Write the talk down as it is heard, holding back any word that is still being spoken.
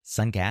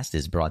Suncast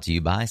is brought to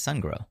you by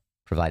SunGrow,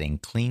 providing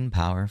clean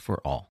power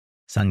for all.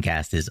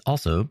 Suncast is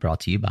also brought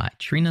to you by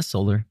Trina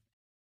Solar.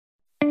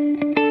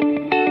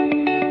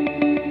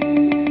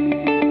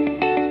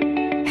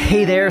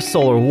 Hey there,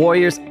 Solar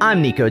Warriors.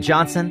 I'm Nico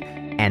Johnson,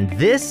 and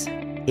this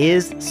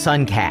is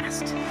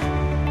Suncast.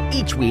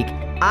 Each week,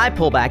 I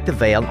pull back the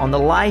veil on the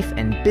life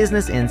and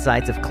business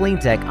insights of clean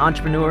tech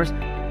entrepreneurs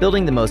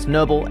building the most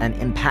noble and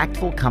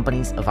impactful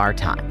companies of our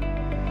time.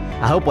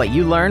 I hope what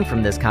you learn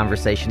from this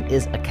conversation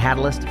is a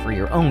catalyst for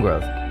your own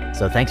growth.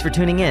 So thanks for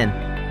tuning in,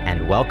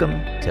 and welcome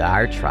to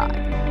our tribe.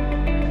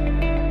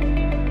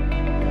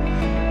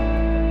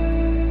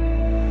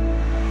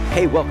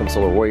 Hey, welcome,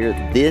 Solar Warrior.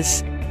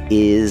 This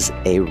is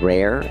a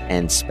rare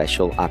and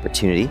special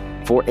opportunity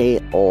for a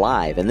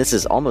live, and this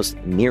is almost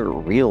near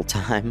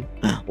real-time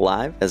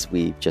live, as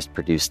we just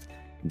produced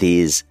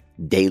these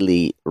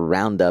daily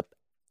roundup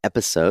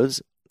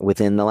episodes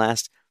within the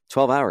last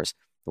 12 hours.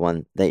 The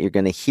one that you're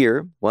going to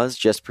hear was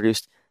just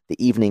produced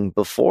the evening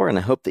before, and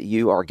I hope that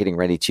you are getting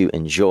ready to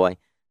enjoy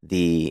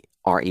the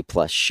RE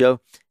Plus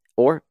show,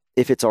 or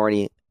if it's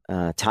already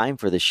time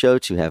for the show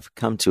to have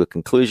come to a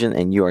conclusion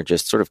and you are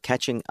just sort of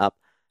catching up,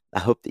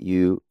 I hope that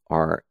you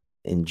are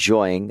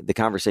enjoying the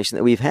conversation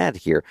that we've had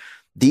here.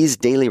 These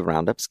daily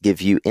roundups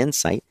give you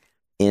insight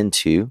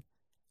into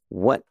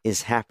what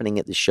is happening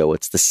at the show.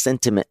 What's the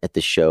sentiment at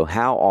the show?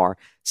 How are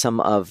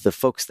some of the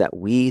folks that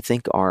we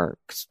think are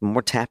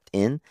more tapped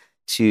in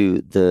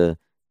to the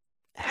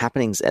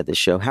happenings at the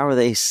show? How are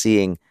they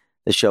seeing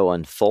the show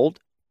unfold?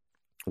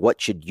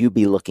 What should you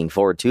be looking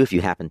forward to if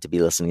you happen to be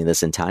listening to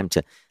this in time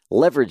to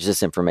leverage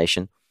this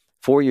information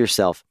for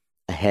yourself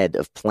ahead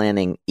of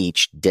planning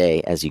each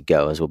day as you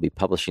go, as we'll be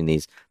publishing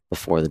these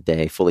before the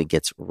day fully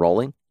gets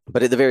rolling.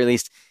 But at the very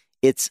least,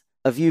 it's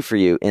a view for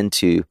you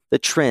into the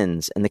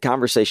trends and the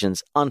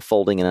conversations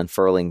unfolding and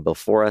unfurling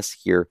before us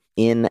here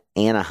in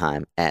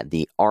Anaheim at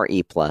the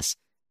RE Plus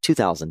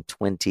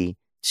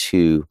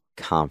 2022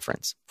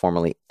 conference,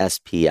 formerly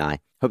SPI.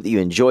 Hope that you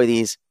enjoy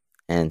these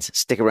and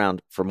stick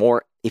around for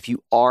more. If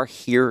you are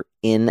here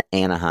in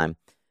Anaheim,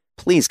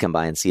 please come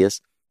by and see us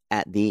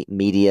at the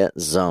Media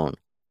Zone.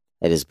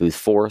 It is booth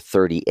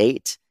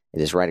 438.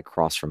 It is right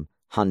across from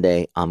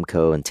Hyundai,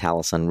 Umco, and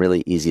Talison.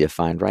 Really easy to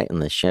find, right in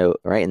the show,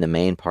 right in the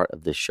main part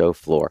of the show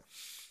floor.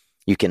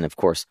 You can, of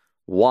course,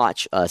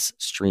 watch us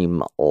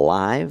stream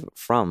live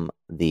from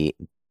the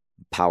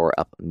Power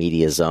Up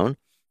Media Zone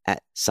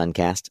at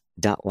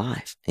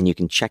suncast.live. And you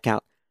can check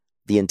out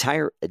the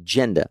entire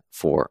agenda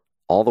for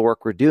all the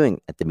work we're doing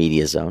at the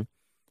Media Zone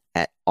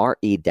at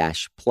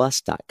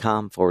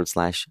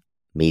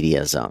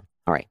re-plus.com/Media Zone.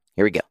 All right,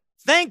 here we go.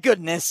 Thank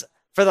goodness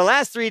for the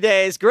last 3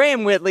 days,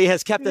 Graham Whitley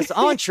has kept us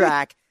on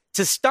track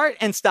to start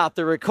and stop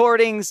the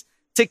recordings,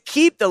 to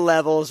keep the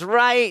levels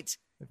right.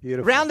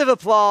 Beautiful. Round of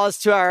applause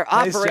to our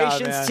Nice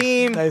operations job,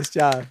 team. Nice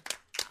job.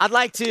 I'd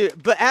like to,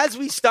 but as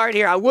we start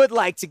here, I would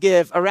like to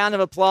give a round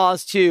of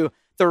applause to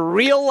the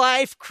real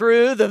life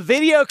crew, the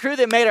video crew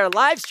that made our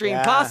live stream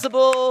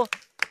possible.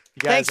 You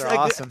guys are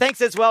awesome. Thanks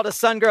as well to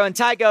SunGrow and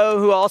Tygo,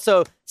 who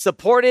also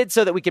supported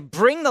so that we could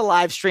bring the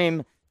live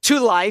stream to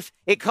life.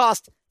 It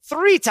cost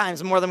 3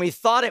 times more than we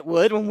thought it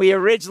would when we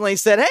originally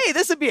said, hey,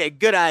 this would be a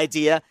good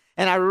idea.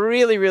 And I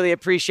really, really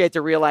appreciate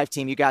the real life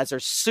team. You guys are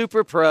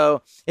super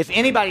pro. If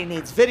anybody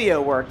needs video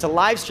work to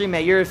live stream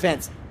at your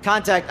events,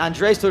 contact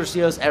Andres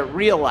Torcios at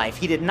Real Life.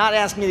 He did not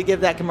ask me to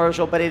give that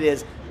commercial, but it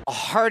is a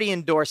hearty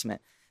endorsement.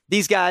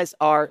 These guys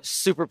are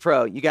super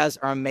pro. You guys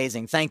are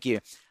amazing. Thank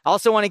you. I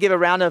also want to give a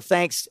round of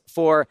thanks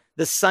for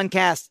the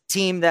Suncast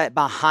team that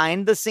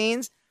behind the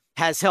scenes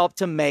has helped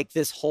to make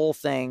this whole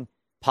thing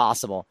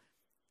possible.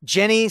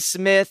 Jenny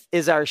Smith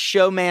is our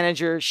show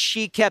manager.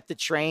 She kept the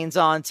trains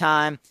on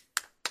time.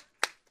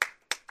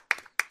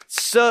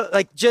 So,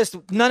 just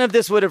none of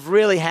this would have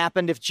really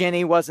happened if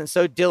Jenny wasn't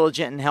so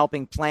diligent in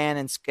helping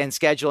plan and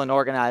schedule and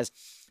organize.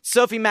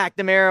 Sophie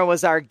McNamara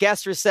was our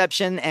guest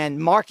reception and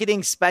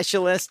marketing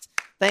specialist.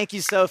 Thank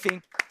you,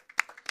 Sophie.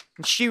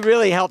 She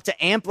really helped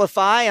to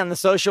amplify on the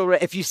social.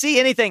 If you see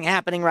anything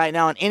happening right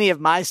now on any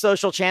of my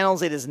social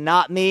channels, it is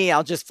not me.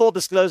 I'll just full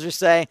disclosure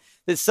say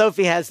that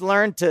Sophie has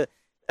learned to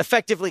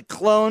effectively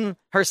clone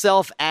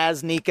herself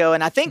as Nico.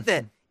 And I think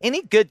that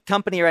any good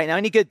company right now,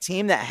 any good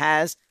team that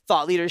has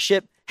thought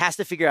leadership has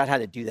to figure out how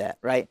to do that,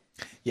 right?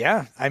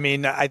 Yeah. I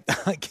mean, I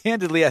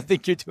candidly, I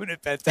think you're doing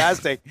it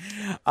fantastic.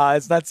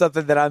 It's not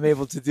something that I'm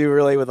able to do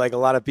really with a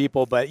lot of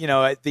people, but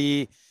I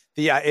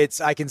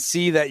can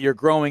see that you're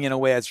growing in a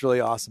way that's really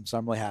awesome. So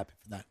I'm really happy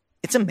for that.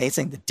 It's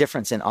amazing the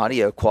difference in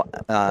audio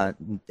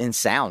in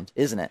sound,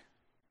 isn't it?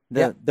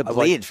 The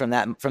bleed from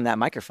that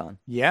microphone.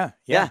 Yeah.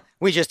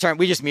 We just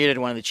muted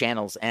one of the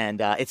channels, and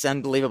it's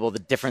unbelievable the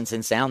difference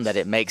in sound that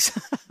it makes.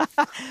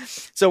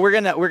 So we're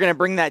gonna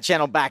bring that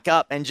channel back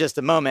up in just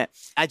a moment.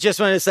 I just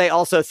wanted to say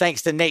also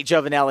thanks to Nate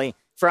Giovanelli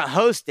for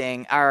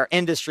hosting our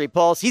Industry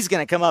Pulse. He's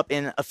going to come up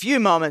in a few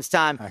moments'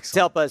 time to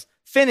help us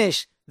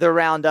finish the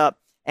roundup.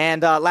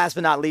 And last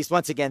but not least,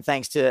 once again,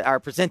 thanks to our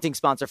presenting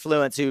sponsor,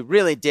 Fluence, who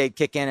really did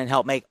kick in and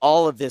help make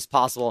all of this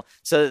possible.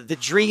 So the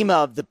dream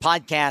of the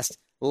podcast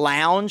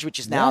lounge, which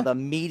is now the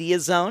media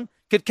zone,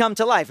 could come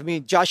to life. I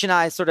mean, Josh and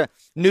I sort of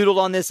noodled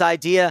on this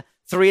idea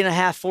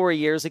 3.5, 4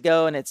 years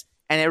ago, and it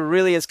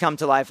really has come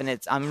to life. And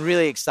I'm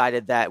really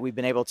excited that we've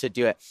been able to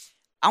do it.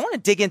 I want to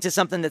dig into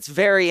something that's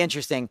very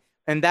interesting,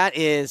 and that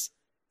is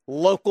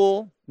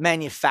local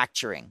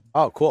manufacturing.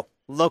 Oh, cool.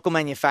 Local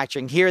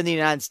manufacturing here in the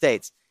United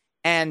States.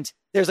 And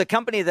there's a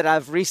company that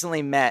I've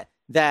recently met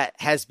that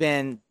has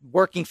been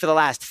working for the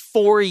last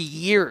 4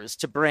 years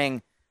to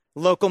bring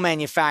local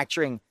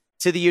manufacturing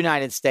to the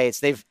United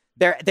States.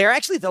 They're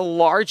actually the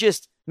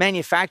largest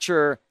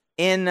manufacturer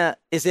in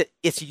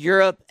it's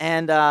Europe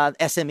and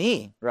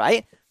SME,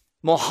 right?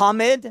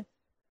 Mohammed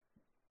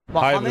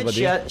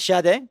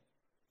Shadeh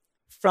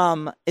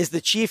is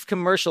the Chief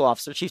Commercial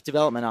Officer, Chief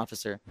Development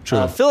Officer,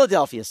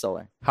 Philadelphia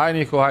Solar. Hi,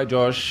 Nico. Hi,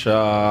 Josh.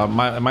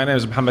 My name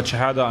is Mohammed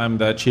Shahada. I'm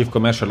the Chief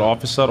Commercial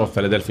Officer of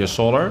Philadelphia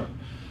Solar.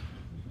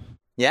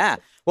 Yeah.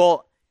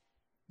 Well,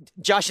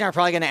 Josh and I are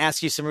probably going to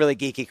ask you some really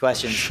geeky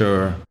questions.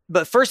 Sure.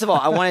 But first of all,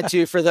 I wanted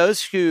to, for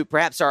those who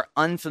perhaps are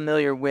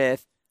unfamiliar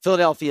with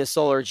Philadelphia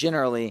Solar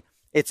generally,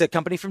 it's a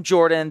company from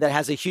Jordan that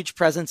has a huge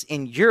presence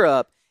in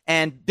Europe.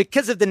 And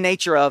because of the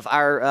nature of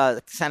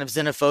our kind of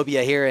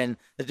xenophobia here in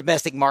the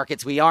domestic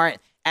markets, we aren't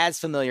as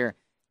familiar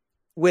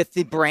with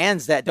the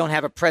brands that don't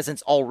have a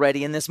presence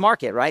already in this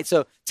market, right?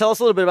 So tell us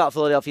a little bit about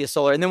Philadelphia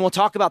Solar, and then we'll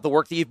talk about the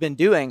work that you've been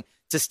doing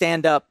to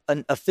stand up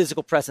a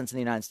physical presence in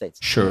the United States.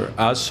 Sure.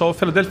 So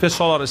Philadelphia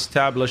Solar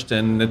established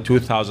in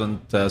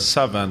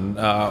 2007.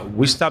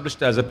 We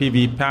established as a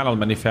PV panel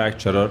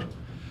manufacturer.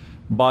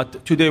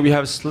 But today we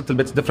have a little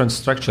bit different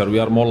structure. We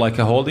are more like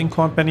a holding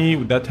company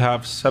that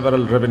have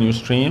several revenue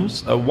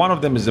streams. One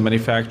of them is the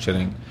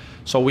manufacturing.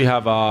 So we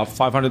have a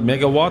 500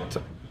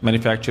 megawatt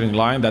manufacturing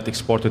line that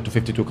exported to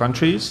 52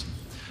 countries.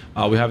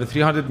 We have a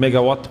 300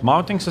 megawatt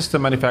mounting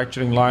system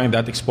manufacturing line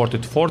that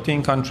exported to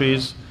 14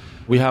 countries.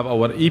 We have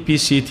our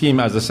EPC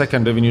team as the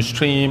second revenue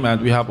stream,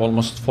 and we have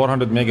almost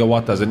 400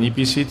 megawatt as an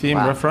EPC team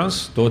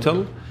reference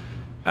total.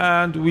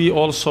 And we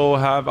also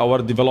have our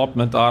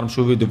development arm,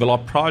 so we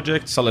develop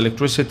projects, sell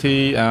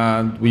electricity,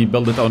 and we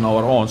build it on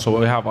our own. So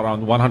we have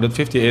around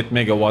 158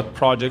 megawatt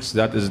projects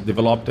that is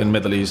developed in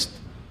Middle East.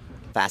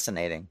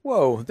 Fascinating.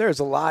 Whoa, there's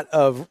a lot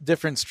of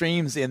different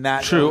streams in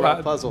that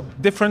puzzle.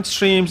 Different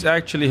streams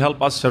actually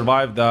help us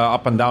survive the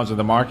up and downs of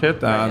the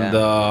market,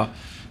 and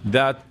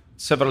that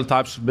several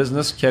types of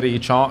business carry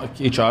each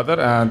other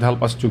and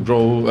help us to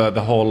grow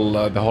the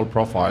whole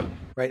profile.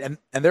 Right,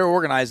 and they're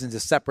organized into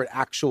separate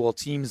actual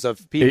teams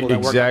of people that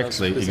work on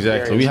those Exactly.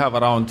 areas. We have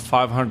around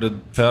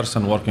 500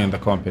 person working in the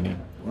company.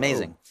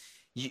 Amazing.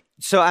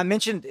 So I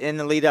mentioned in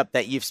the lead up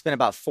that you've spent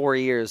about 4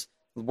 years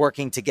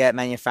working to get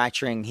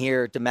manufacturing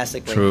here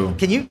domestically. True.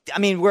 Can you, I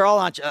mean, we're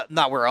all,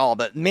 not we're all,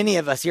 but many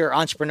of us here are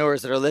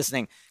entrepreneurs that are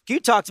listening. Can you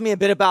talk to me a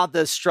bit about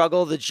the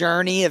struggle, the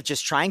journey of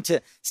just trying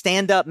to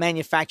stand up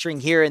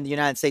manufacturing here in the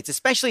United States,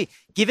 especially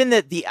given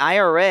that the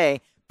IRA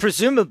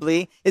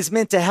presumably is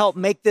meant to help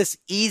make this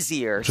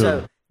easier. True.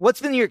 So what's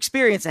been your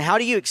experience, and how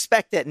do you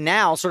expect that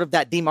now, sort of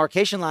that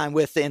demarcation line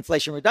with the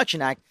Inflation Reduction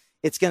Act,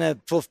 it's going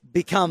to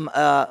become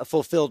a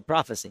fulfilled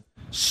prophecy?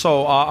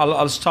 So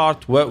I'll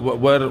start where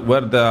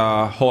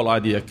the whole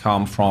idea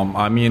come from.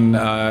 I mean,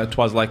 it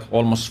was like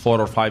almost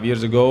 4 or 5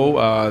 years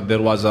ago.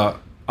 There was a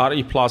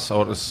RE Plus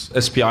or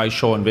SPI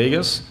show in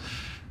Vegas.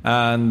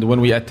 And when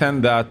we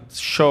attend that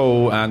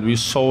show and we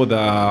saw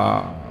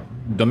the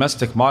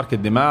domestic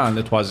market demand,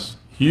 it was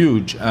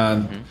huge.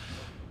 And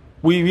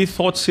we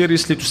thought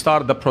seriously to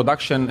start the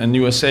production in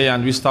USA,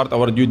 and we start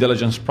our due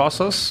diligence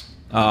process.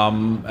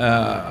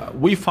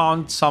 We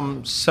found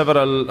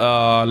several,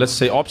 let's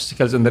say,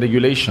 obstacles in the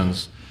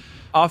regulations.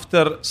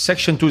 After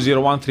Section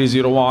 201,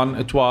 301,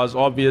 it was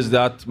obvious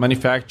that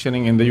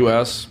manufacturing in the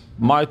U.S.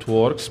 might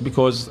work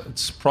because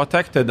it's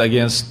protected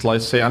against,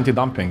 let's say,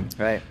 anti-dumping.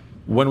 Right.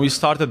 When we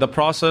started the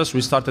process,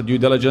 we started due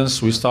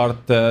diligence. We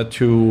started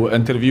to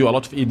interview a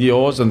lot of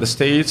EDOs in the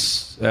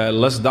states.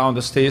 List down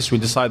the states. We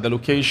decide the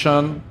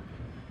location.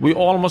 We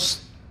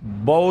almost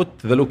bought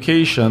the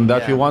location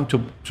that we want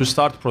to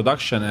start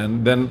production,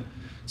 and then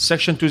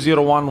Section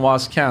 201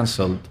 was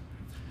canceled.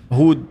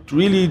 Who would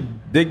really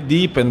dig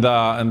deep in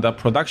the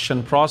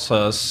production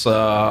process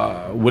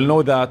will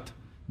know that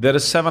there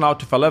is 7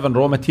 out of 11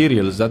 raw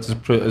materials that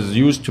is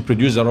used to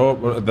produce the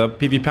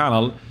PV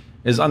panel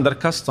is under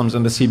customs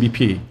in the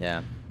CBP.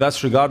 Yeah.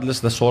 That's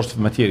regardless the source of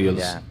materials.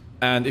 Yeah.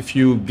 And if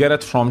you get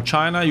it from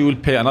China, you will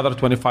pay another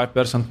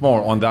 25%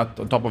 more on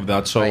top of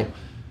that. So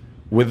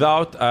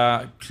without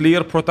a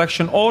clear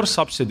protection or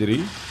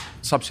subsidy,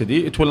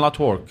 it will not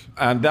work.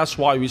 And that's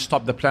why we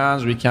stopped the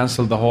plans. We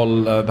canceled the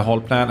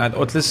whole plan, and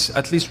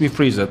at least we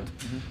freeze it.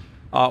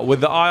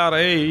 With the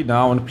IRA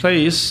now in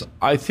place,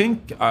 I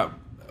think,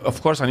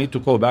 of course, I need to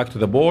go back to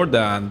the board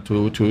and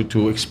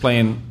to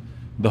explain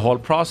the whole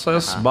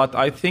process. But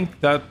I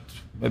think that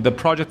the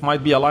project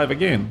might be alive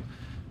again,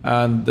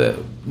 and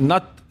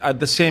not at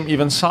the same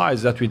even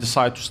size that we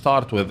decide to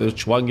start with,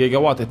 which 1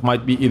 gigawatt. It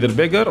might be either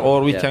bigger,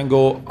 or we can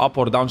go up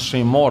or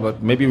downstream more.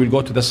 Maybe we'll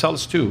go to the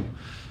cells too.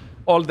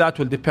 all that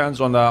will depend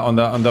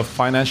on the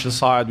financial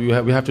side.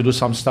 We have to do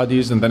some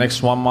studies in the next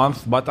 1 month,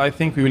 but I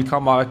think we will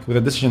come back with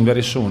a decision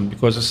very soon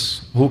because it's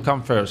who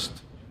come first.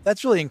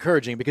 That's really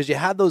encouraging because you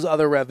had those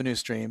other revenue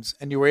streams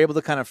and you were able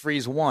to kind of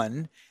freeze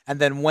one. And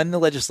then when the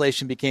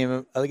legislation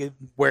became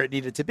where it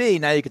needed to be,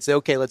 now you could say,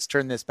 okay, let's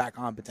turn this back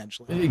on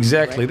potentially.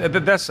 Exactly.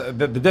 Right? That's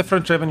the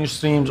different revenue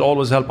streams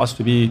always help us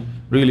to be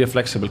really a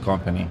flexible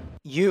company.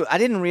 I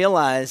didn't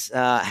realize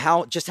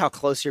how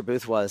close your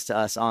booth was to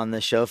us on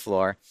the show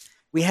floor.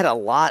 We had a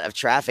lot of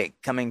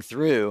traffic coming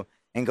through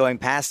and going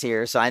past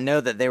here. So I know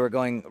that they were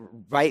going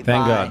right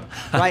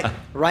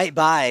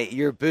by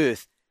your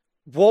booth.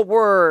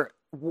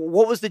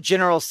 What was the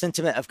general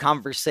sentiment of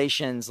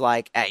conversations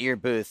like at your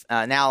booth?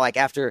 Now, like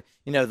after,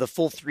 the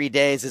full 3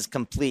 days is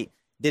complete,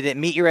 did it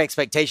meet your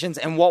expectations?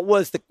 And what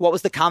was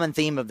the common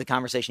theme of the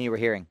conversation you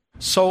were hearing?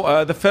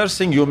 So the first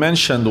thing you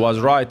mentioned was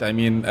right. I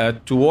mean,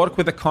 to work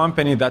with a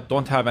company that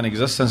don't have an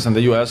existence in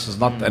the U.S. is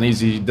not an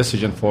easy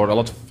decision for a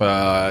lot of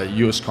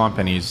U.S.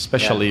 companies,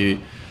 especially,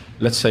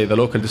 let's say, the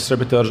local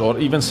distributors or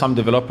even some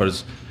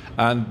developers.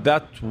 And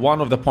that's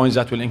one of the points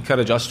that will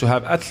encourage us to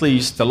have at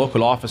least a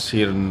local office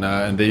here in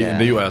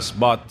the U.S.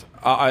 But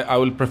I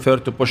will prefer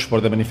to push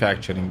for the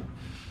manufacturing.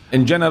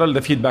 In general,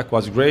 the feedback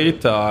was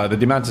great. The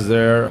demand is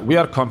there. We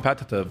are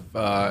competitive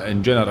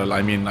in general.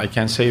 I mean, I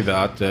can say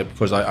that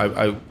because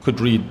I could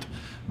read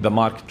the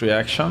market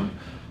reaction.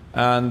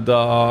 And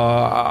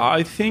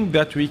I think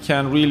that we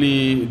can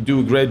really do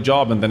a great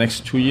job in the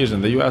next 2 years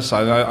in the U.S.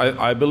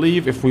 I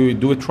believe if we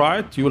do it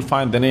right, you will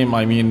find the name.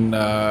 I mean,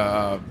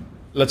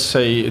 let's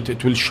say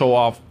it will show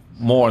off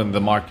more in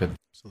the market.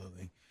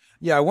 Absolutely.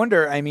 Yeah, I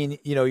wonder, I mean,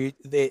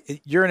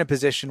 you're in a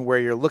position where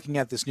you're looking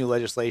at this new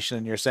legislation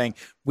and you're saying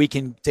we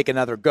can take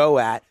another go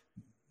at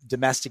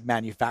domestic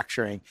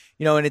manufacturing,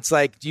 and it's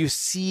like, do you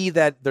see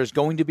that there's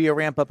going to be a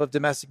ramp up of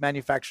domestic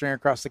manufacturing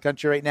across the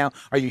country right now?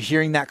 Are you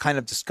hearing that kind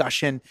of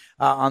discussion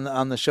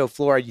on the show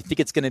floor? You think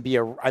it's going to be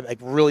a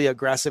really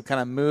aggressive kind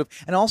of move?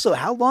 And also,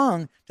 how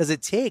long does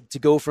it take to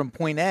go from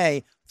point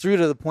A through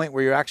to the point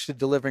where you're actually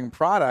delivering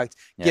product,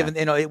 given,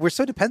 we're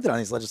so dependent on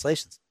these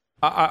legislations?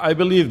 I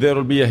believe there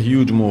will be a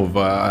huge move.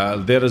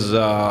 There is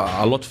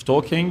a lot of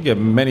talking.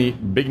 Many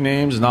big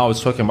names now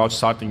is talking about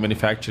starting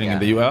manufacturing in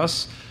the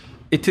U.S.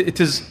 It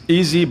is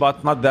easy,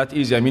 but not that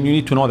easy. I mean, you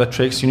need to know the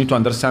tricks. You need to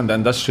understand the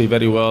industry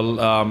very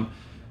well.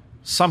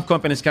 Some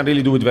companies can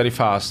really do it very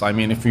fast. I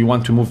mean, if we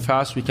want to move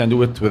fast, we can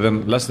do it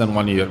within less than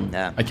 1 year.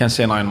 Yeah. I can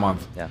say 9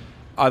 months. Yeah.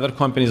 Other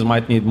companies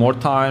might need more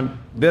time.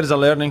 There's a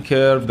learning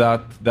curve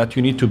that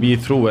you need to be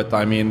through it.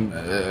 I mean,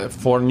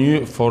 for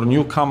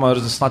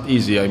newcomers, it's not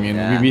easy. I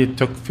mean, we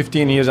took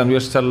 15 years and we're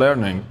still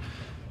learning.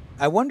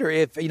 I wonder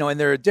if, and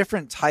there are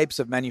different types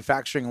of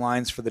manufacturing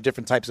lines for the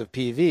different types of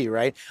PV,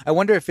 right? I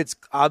wonder if it's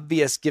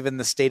obvious, given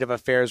the state of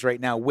affairs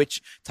right now,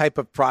 which type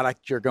of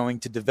product you're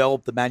going to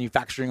develop the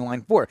manufacturing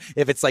line for.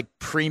 If it's like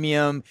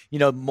premium,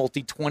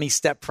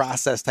 multi-20-step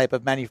process type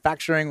of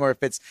manufacturing, or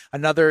if it's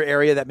another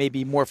area that may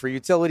be more for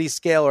utility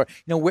scale, or,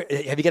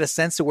 have you got a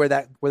sense of where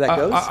that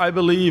goes? I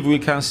believe we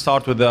can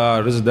start with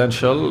the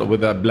residential,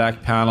 with the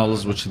black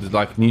panels, which is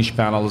like niche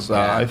panels.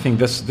 I think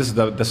this is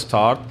the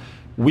start.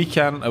 We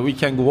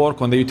can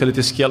work on the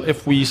utility scale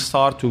if we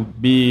start to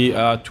be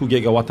 2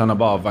 gigawatt and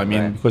above. I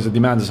mean, because the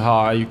demand is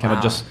high, you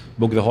cannot just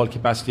book the whole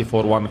capacity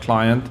for one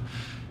client.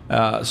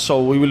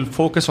 So we will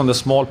focus on the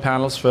small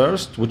panels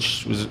first,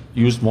 which is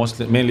used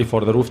mainly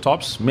for the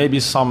rooftops, maybe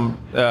some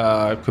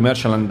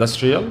commercial and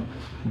industrial,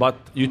 but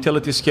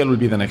utility scale will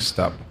be the next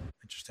step.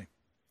 Interesting.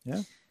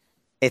 Yeah.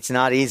 It's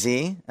not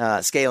easy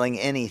scaling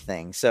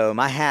anything. So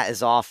my hat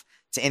is off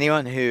to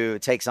anyone who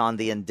takes on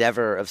the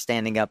endeavor of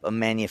standing up a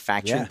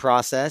manufacturing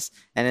process,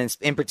 and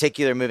in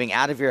particular, moving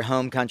out of your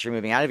home country,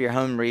 moving out of your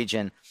home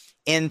region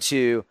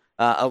into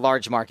a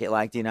large market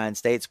like the United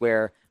States,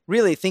 where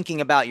really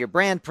thinking about your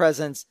brand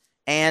presence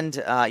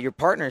and your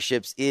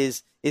partnerships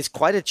is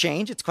quite a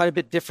change. It's quite a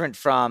bit different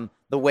from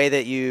the way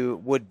that you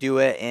would do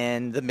it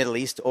in the Middle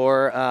East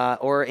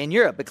or in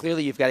Europe. But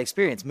clearly, you've got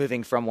experience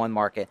moving from one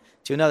market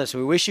to another. So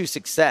we wish you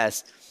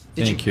success.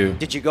 Thank you.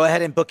 Did you go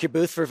ahead and book your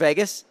booth for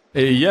Vegas?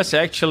 Yes,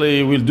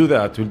 actually, we'll do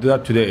that. We'll do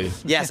that today.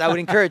 Yes, I would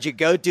encourage you.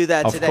 Go do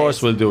that today. Of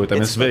course, we'll do it. I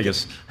mean, it's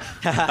Vegas.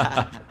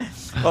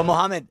 Well,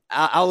 Mohammed,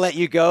 I'll let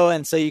you go,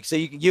 and so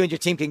you and your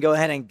team can go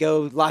ahead and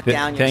go lock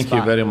down your spot. Thank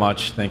you very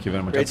much. Thank you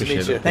very much. Great I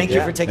appreciate it. Thank you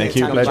for taking the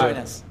time to join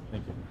us.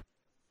 Thank you.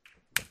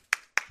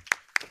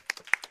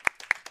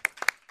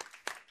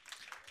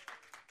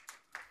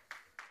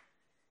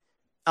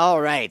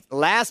 All right.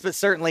 Last but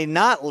certainly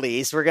not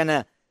least, we're going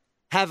to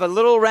have a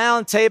little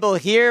round table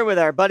here with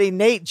our buddy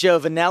Nate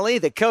Giovanelli,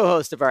 the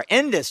co-host of our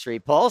Industry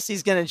Pulse.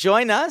 He's going to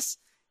join us,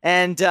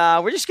 and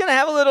we're just going to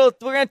have we're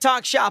going to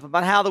talk shop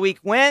about how the week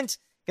went,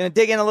 going to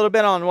dig in a little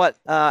bit on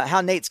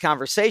how Nate's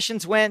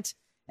conversations went,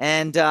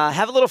 and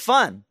have a little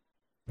fun.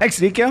 Thanks,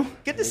 Nico.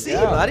 Good to see you,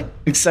 buddy.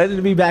 Excited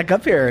to be back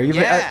up here.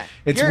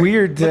 It's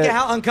weird. Look at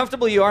how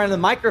uncomfortable you are in the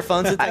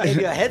microphone since I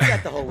gave you a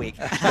headset the whole week.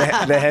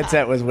 The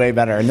headset was way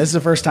better. And this is the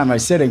first time I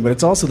was sitting, but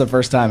it's also the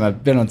first time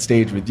I've been on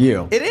stage with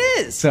you. It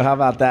is. So how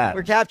about that?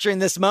 We're capturing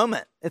this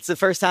moment. It's the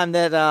first time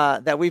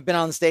that we've been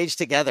on stage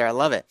together. I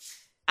love it.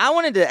 I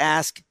wanted to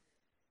ask,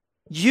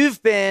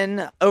 you've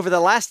been, over the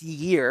last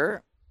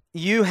year,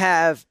 you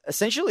have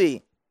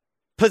essentially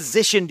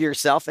positioned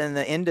yourself in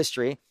the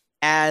industry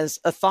as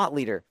a thought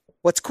leader.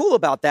 What's cool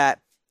about that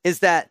is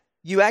that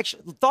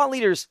thought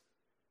leaders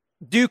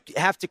do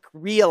have to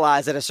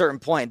realize at a certain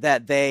point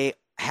that they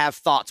have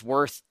thoughts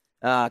worth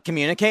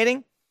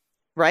communicating,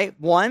 right?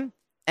 One,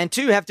 and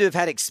two, have to have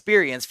had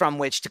experience from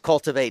which to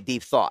cultivate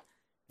deep thought.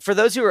 For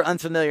those who are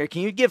unfamiliar,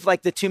 can you give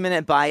like the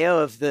 2-minute bio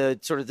of the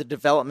sort of the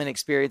development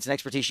experience and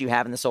expertise you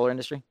have in the solar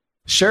industry?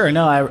 Sure.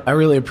 No, I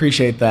really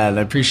appreciate that.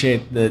 I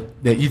appreciate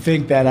that you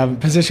think that I'm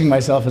positioning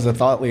myself as a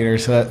thought leader.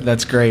 So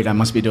that's great. I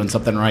must be doing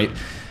something right.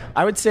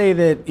 I would say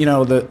that,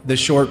 the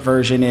short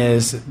version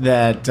is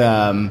that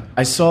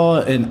I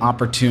saw an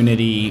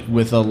opportunity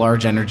with a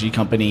large energy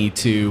company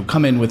to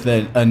come in with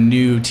a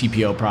new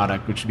TPO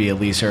product, which would be a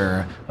lease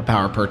or a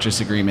power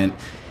purchase agreement.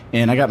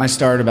 And I got my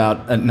start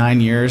about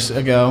 9 years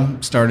ago,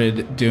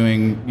 started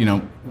doing,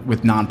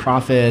 with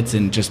nonprofits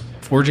and just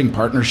forging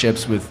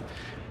partnerships with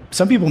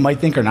some people might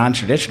think are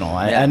non-traditional.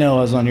 I know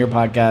I was on your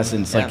podcast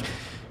and it's like,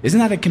 isn't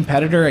that a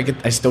competitor?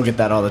 I still get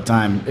that all the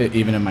time,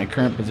 even in my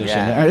current position.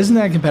 Yeah. Isn't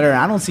that a competitor?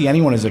 I don't see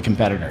anyone as a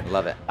competitor.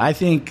 Love it. I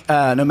think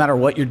no matter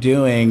what you're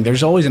doing,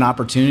 there's always an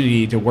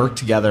opportunity to work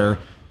together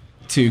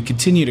to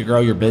continue to grow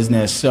your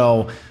business.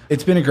 So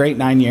it's been a great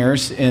 9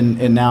 years.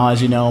 And now,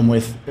 as you know, I'm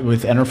with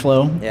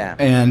Enerflow. Yeah.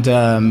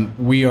 And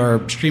we are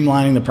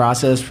streamlining the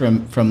process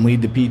from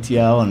lead to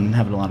PTO and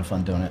having a lot of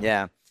fun doing it.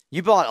 Yeah.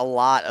 You bought a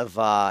lot of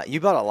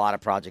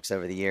projects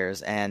over the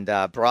years and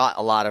brought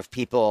a lot of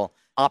people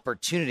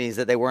opportunities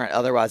that they weren't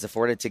otherwise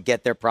afforded to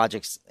get their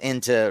projects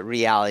into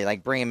reality,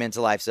 like bring them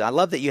into life. So I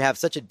love that you have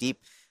such a deep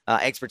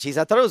expertise.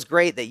 I thought it was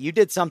great that you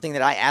did something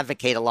that I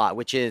advocate a lot,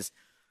 which is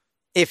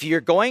if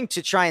you're going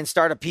to try and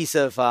start a piece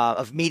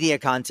of media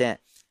content,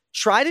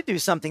 try to do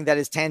something that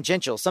is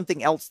tangential,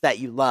 something else that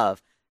you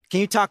love. Can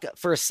you talk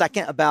for a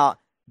second about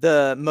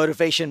the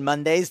Motivation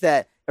Mondays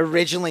that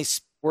originally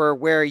were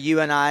where you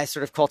and I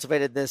sort of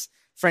cultivated this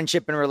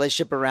friendship and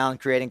relationship around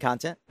creating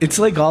content? It's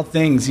like all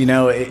things,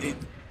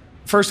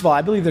 first of all,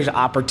 I believe there's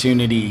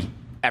opportunity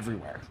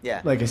everywhere.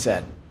 Yeah. Like I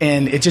said.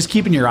 And it's just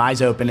keeping your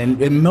eyes open.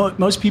 And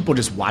most people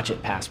just watch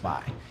it pass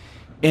by.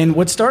 And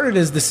what started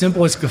as the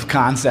simplest of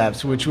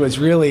concepts, which was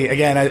really,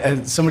 again,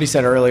 as somebody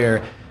said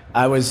earlier,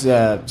 I was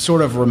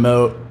sort of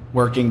remote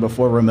working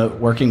before remote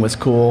working was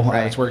cool.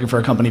 Right. I was working for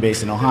a company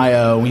based in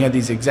Ohio. We had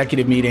these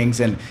executive meetings,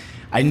 and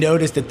I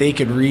noticed that they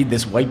could read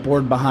this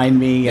whiteboard behind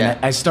me. Yeah.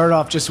 And I started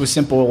off just with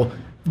simple,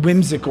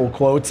 whimsical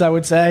quotes, I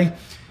would say.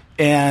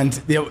 And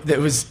it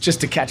was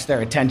just to catch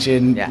their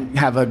attention,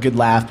 have a good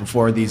laugh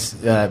before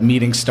these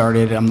meetings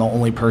started. I'm the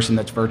only person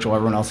that's virtual.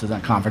 Everyone else is in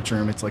a conference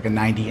room. It's like a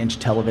 90-inch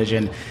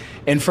television.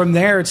 And from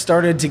there, it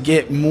started to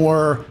get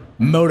more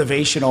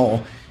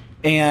motivational.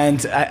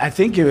 And I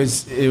think it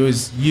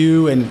was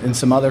you and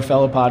some other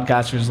fellow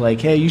podcasters like,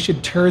 hey, you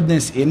should turn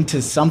this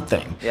into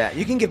something. Yeah,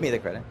 you can give me the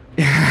credit.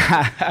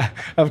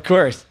 Of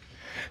course.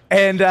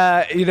 And,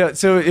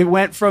 so it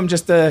went from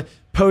just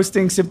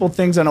posting simple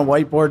things on a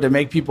whiteboard to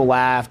make people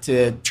laugh,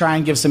 to try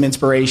and give some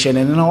inspiration.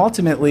 And then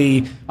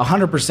ultimately,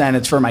 100%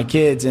 it's for my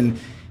kids. And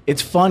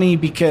it's funny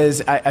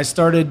because I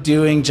started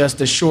doing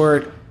just a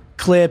short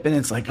clip and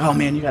it's like, oh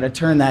man, you got to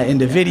turn that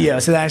into video.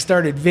 So then I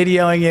started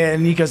videoing it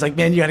and Nico's like,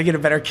 man, you got to get a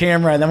better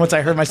camera. And then once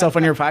I heard myself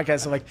on your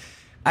podcast, I'm like,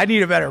 I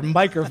need a better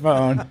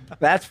microphone.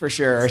 That's for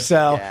sure.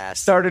 So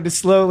started to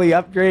slowly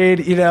upgrade,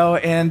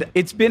 and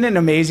it's been an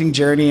amazing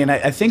journey. And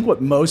I think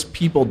what most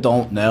people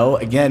don't know,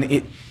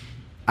 again,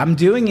 I'm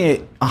doing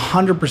it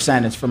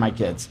 100%. It's for my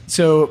kids.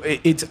 So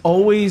it's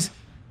always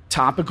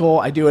topical.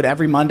 I do it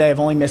every Monday. I've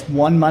only missed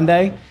one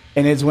Monday,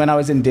 and it's when I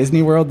was in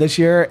Disney World this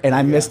year, and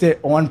I missed it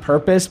on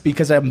purpose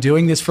because I'm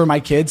doing this for my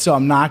kids. So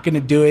I'm not going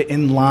to do it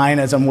in line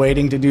as I'm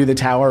waiting to do the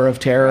Tower of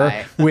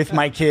Terror with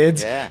my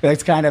kids.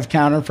 That's kind of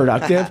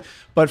counterproductive.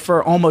 But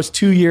for almost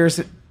 2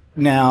 years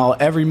now,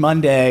 every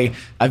Monday,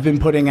 I've been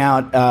putting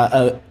out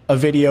a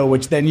video,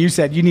 which then you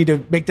said you need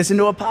to make this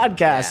into a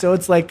podcast. So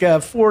it's like a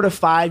 4 to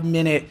 5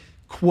 minute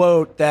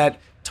quote that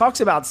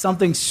talks about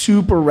something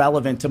super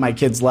relevant to my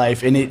kid's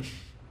life, and it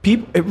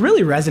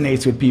really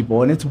resonates with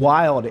people, and it's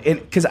wild.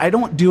 Because I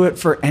don't do it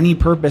for any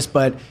purpose,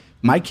 but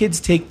my kids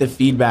take the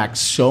feedback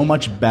so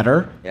much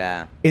better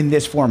in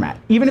this format,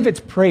 even if it's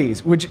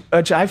praise, which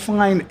I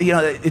find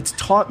it's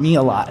taught me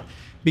a lot.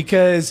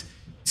 Because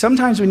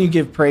sometimes when you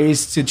give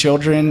praise to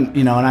children,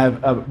 and I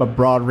have a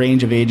broad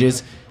range of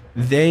ages,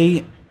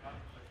 they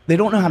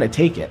don't know how to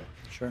take it.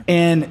 Sure.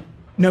 And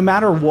no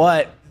matter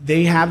what,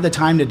 they have the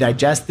time to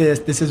digest this.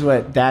 This is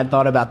what Dad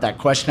thought about that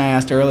question I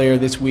asked earlier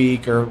this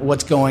week, or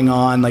what's going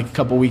on. Like a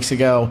couple weeks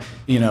ago,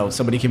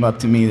 somebody came up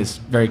to me, this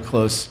very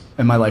close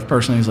in my life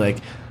personally, was like,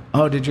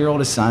 oh, did your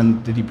oldest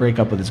son, did he break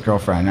up with his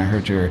girlfriend? I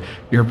heard your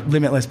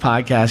Limitless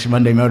podcast, your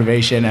Monday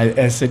Motivation.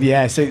 I said,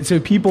 yeah. So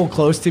people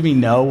close to me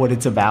know what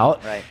it's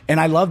about. Right. And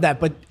I love that.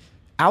 But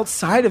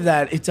outside of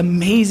that, it's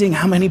amazing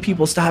how many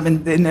people stop.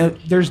 And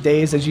there's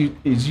days, as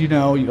you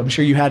know, I'm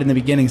sure you had in the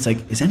beginning, it's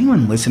like, is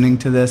anyone listening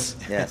to this?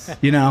 Yes.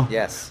 You know?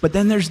 Yes. But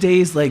then there's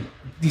days like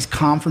these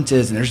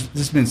conferences, and this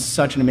has been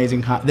such an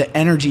amazing, the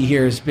energy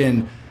here has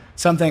been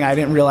something I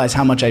didn't realize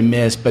how much I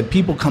missed. But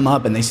people come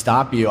up and they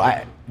stop you.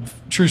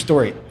 True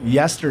story.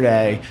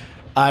 Yesterday,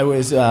 I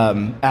was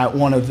at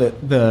one of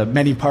the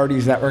many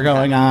parties that were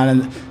going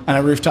on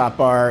a rooftop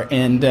bar,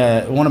 and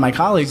one of my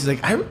colleagues is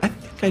like, I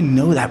think I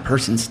know that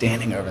person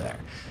standing over there.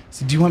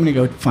 So do you want me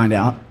to go find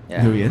out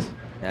who he is?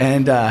 Yeah.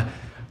 And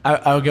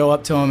I'll go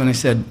up to him and I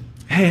said,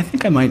 hey, I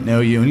think I might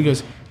know you. And he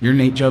goes, you're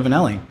Nate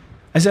Giovanelli.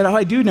 I said, oh,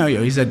 I do know you.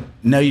 He said,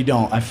 no, you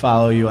don't. I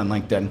follow you on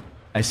LinkedIn.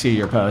 I see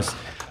your posts.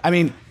 I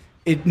mean,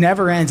 it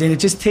never ends, and it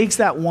just takes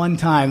that one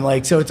time.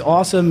 Like, so it's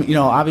awesome. You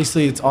know,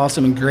 obviously it's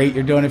awesome and great.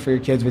 You're doing it for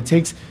your kids, but it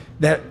takes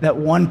that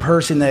one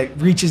person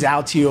that reaches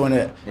out to you, and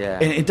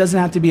it doesn't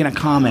have to be in a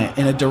comment,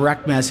 in a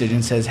direct message,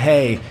 and says,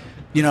 hey,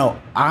 you know,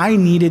 I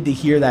needed to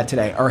hear that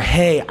today, or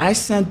hey, I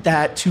sent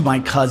that to my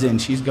cousin.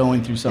 She's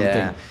going through something.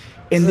 Yeah.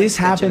 And this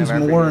happens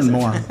more and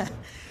more.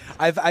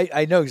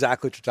 I know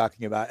exactly what you're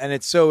talking about, and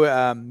it's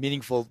so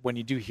meaningful when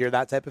you do hear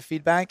that type of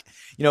feedback.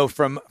 You know,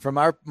 from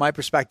my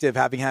perspective,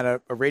 having had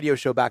a radio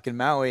show back in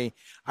Maui,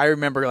 I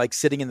remember like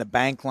sitting in the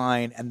bank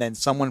line, and then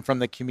someone from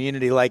the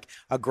community, like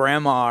a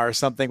grandma or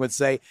something, would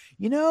say,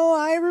 "You know,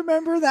 I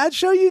remember that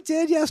show you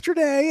did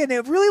yesterday, and I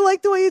really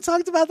liked the way you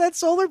talked about that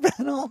solar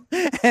panel."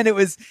 And it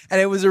was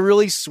a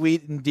really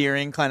sweet,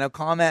 endearing kind of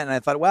comment. And I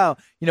thought, wow,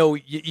 you know,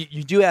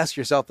 you do ask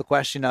yourself the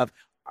question of,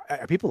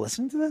 are people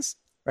listening to this?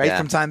 Right,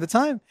 from time to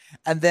time.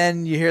 And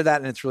then you hear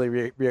that and it's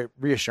really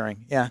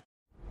reassuring. Yeah.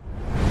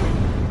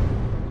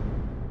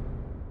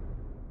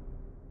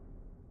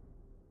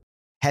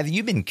 Have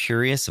you been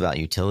curious about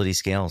utility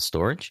scale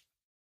storage?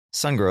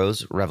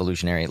 Sungrow's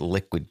revolutionary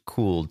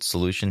liquid-cooled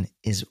solution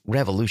is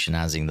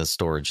revolutionizing the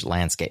storage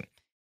landscape.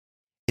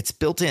 Its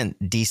built-in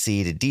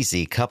DC to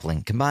DC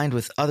coupling combined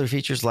with other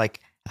features like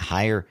a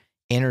higher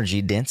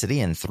energy density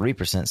and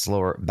 3%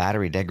 slower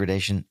battery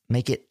degradation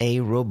make it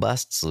a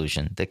robust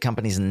solution that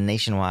companies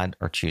nationwide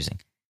are choosing.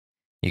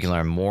 You can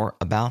learn more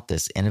about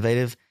this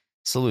innovative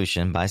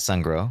solution by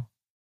Sungrow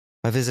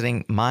by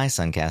visiting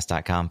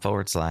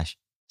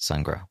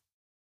mysuncast.com/sungrow.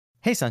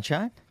 Hey,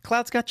 Sunshine,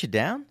 clouds got you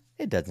down?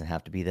 It doesn't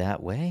have to be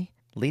that way.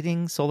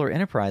 Leading solar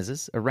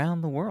enterprises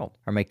around the world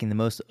are making the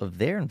most of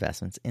their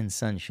investments in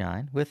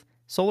sunshine with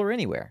Solar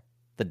Anywhere,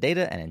 the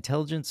data and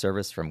intelligence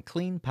service from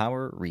Clean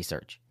Power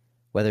Research.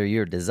 Whether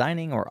you're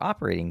designing or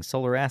operating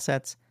solar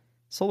assets,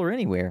 Solar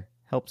Anywhere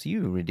helps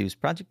you reduce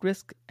project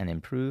risk and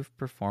improve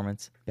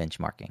performance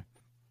benchmarking.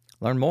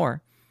 Learn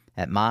more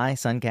at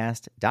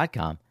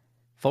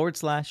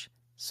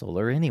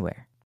mysuncast.com/Solar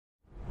Anywhere.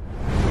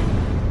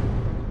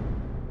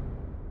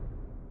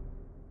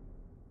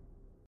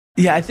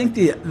 Yeah, I think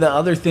the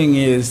other thing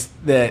is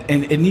that,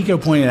 and Nico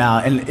pointed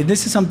out, and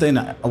this is something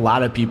a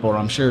lot of people,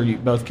 I'm sure you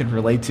both could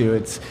relate to,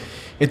 it's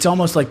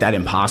almost like that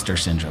imposter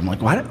syndrome.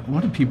 Like,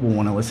 what do people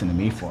want to listen to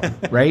me for,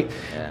 right?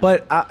 Yeah.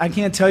 But I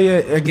can't tell you,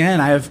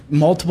 again, I have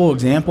multiple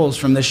examples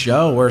from this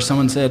show where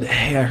someone said,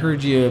 hey, I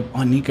heard you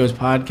on Nico's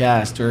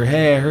podcast, or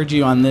hey, I heard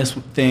you on this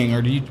thing,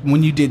 or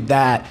when you did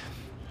that.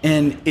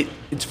 And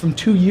it's from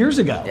 2 years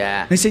ago.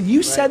 Yeah. They said,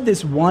 you said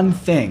this one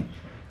thing.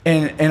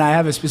 And I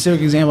have a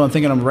specific example I'm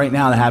thinking of right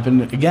now that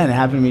happened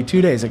to me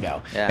 2 days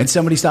ago. Yeah. And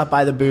somebody stopped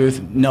by the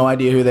booth, no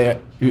idea who they are.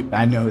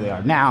 I know who they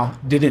are now,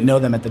 didn't know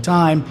them at the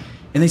time.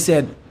 And they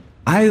said,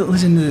 I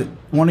listened to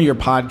one of your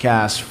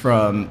podcasts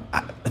from,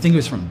 I think it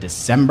was from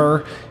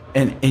December,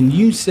 and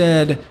you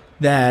said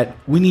that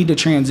we need to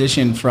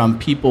transition from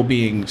people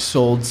being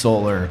sold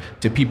solar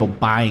to people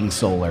buying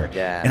solar.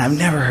 Yes. And I've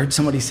never heard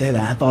somebody say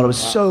that. I thought it was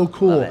so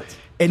cool.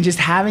 And just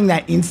having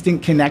that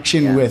instant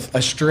connection with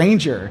a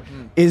stranger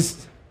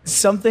is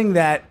something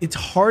that it's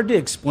hard to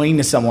explain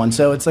to someone.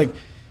 So it's like,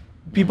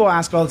 people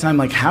ask all the time,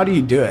 like, how do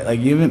you do it? Like,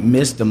 you haven't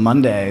missed a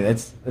Monday.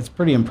 That's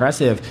pretty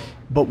impressive.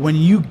 But when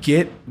you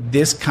get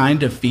this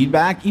kind of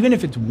feedback, even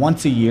if it's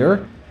once a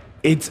year,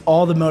 it's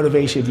all the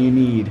motivation you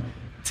need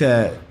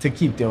to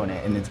keep doing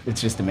it. And it's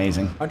just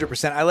amazing.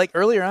 100%. I like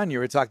earlier on, you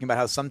were talking about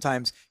how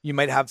sometimes you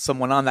might have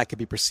someone on that could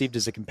be perceived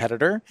as a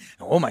competitor.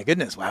 Oh my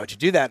goodness, why would you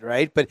do that?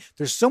 Right. But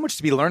there's so much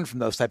to be learned from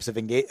those types of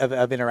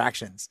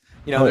interactions.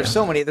 You know, there's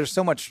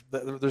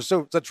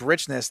such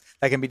richness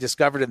that can be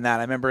discovered in that.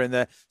 I remember in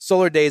the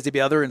solar days, there'd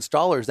be other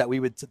installers that we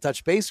would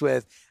touch base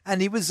with.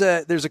 And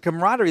there's a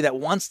camaraderie that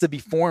wants to be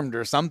formed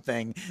or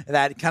something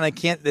that kind of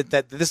can't,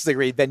 that this is a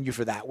great venue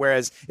for that.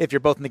 Whereas if you're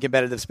both in the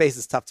competitive space,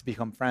 it's tough to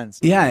become friends.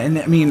 Yeah. And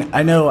I mean,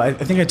 I know, I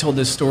think I told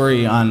this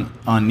story on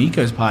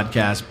Nico's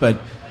podcast, but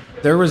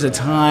there was a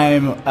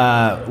time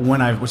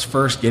when I was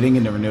first getting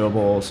into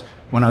renewables,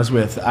 when I was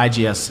with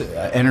IGS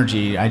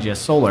IGS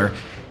Solar,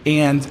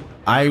 and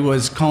I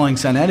was calling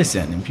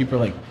SunEdison, and people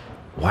are like,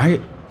 why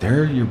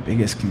they're your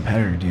biggest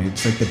competitor, dude.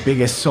 It's like the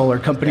biggest solar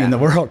company in the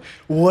world.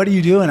 What are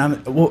you doing?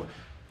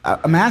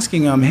 I'm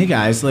asking them, hey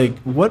guys, like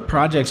what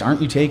projects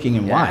aren't you taking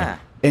and why?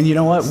 And you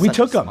know what? We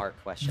took them.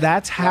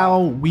 That's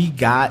how we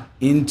got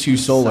into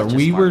solar.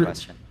 We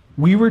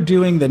were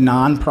doing the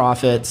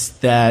nonprofits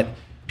that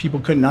people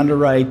couldn't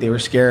underwrite. They were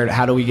scared.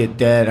 How do we get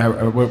debt?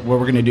 What we're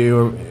going to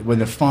do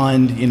with a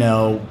fund? You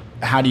know,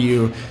 how do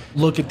you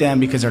look at them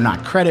because they're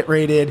not credit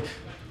rated?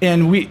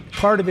 And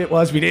part of it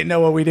was we didn't know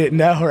what we didn't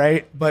know,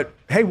 right? But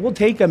hey, we'll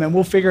take them and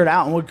we'll figure it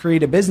out and we'll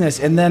create a business.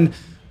 And then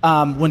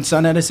when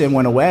SunEdison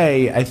went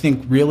away, I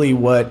think really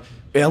what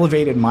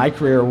elevated my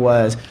career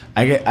was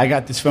I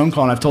got this phone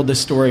call, and I've told this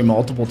story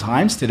multiple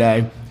times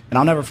today, and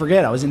I'll never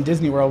forget. I was in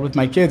Disney World with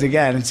my kids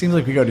again. It seems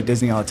like we go to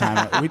Disney all the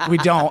time. we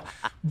don't.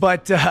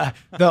 But the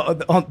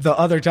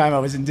other time I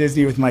was in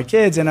Disney with my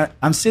kids, and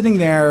I'm sitting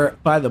there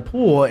by the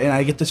pool, and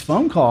I get this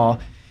phone call,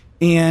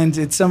 and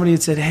it's somebody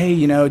that said, hey,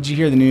 you know, did you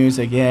hear the news?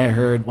 Like, yeah, I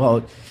heard.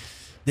 Well,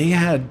 they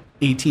had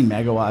 18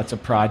 megawatts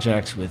of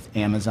projects with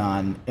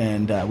Amazon,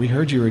 and we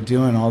heard you were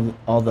doing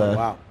all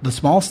the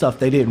small stuff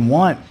they didn't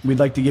want. We'd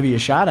like to give you a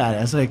shot at it.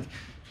 I was like,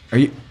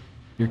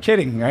 you're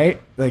kidding,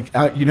 right? Like,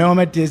 you know, I'm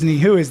at Disney.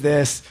 Who is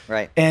this?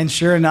 Right. And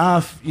sure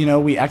enough, you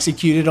know, we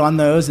executed on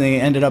those, and they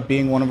ended up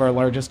being one of our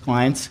largest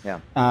clients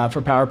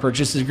for power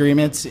purchase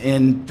agreements.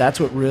 And that's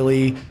what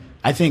really,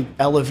 I think,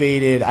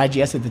 elevated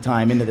IGS at the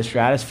time into the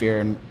stratosphere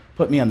and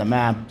put me on the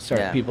map.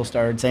 People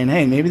started saying,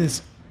 hey, maybe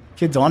this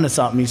kid's onto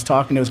something. He's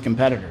talking to his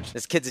competitors.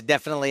 This kid's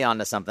definitely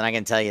onto something. I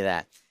can tell you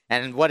that.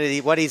 And what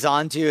he's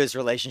onto is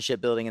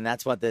relationship building, and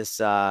that's what this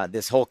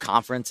whole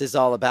conference is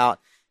all about.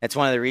 It's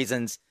one of the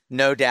reasons,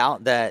 no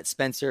doubt, that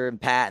Spencer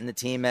and Pat and the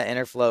team at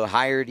Interflow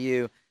hired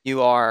you.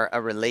 You are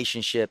a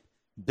relationship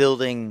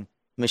building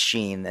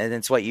machine, and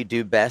it's what you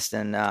do best.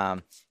 And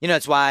you know,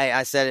 it's why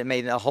I said it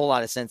made a whole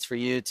lot of sense for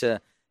you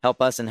to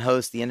help us and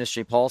host the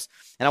Industry Pulse.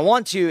 And I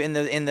want to, in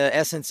the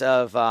essence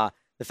of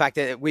the fact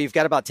that we've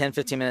got about 10,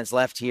 15 minutes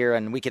left here,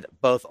 and we could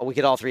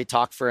all three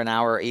talk for an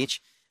hour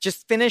each.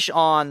 Just finish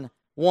on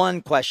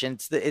one question.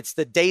 It's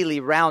the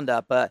daily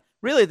roundup, but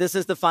really this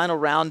is the final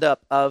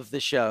roundup of the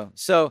show.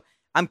 So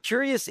I'm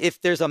curious if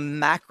there's a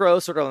macro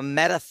sort of a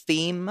meta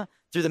theme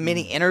through the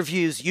many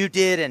interviews you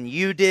did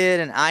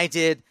and I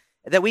did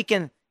that we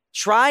can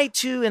try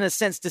to, in a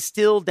sense,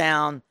 distill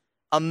down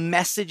a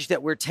message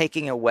that we're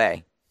taking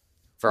away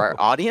for our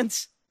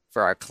audience,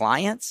 for our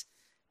clients,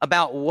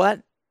 about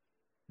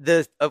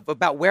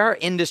about where our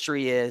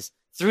industry is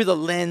through the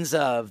lens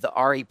of the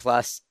RE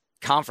Plus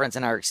conference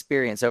and our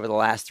experience over the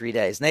last 3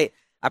 days. Nate,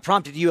 I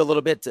prompted you a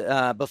little bit,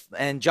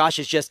 and Josh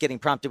is just getting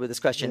prompted with this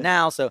question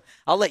now, so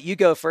I'll let you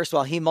go first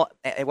while he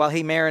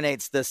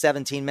marinates the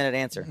 17-minute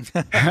answer.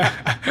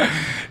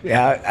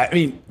 Yeah, I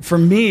mean, for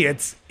me,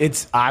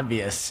 it's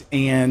obvious,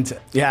 and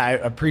yeah, I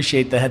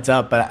appreciate the heads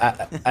up,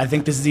 but I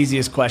think this is the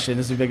easiest question.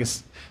 This is the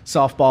biggest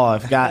softball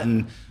I've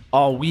gotten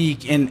all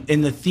week, and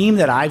the theme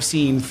that I've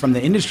seen from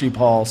the Industry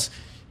Pulse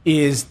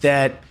is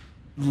that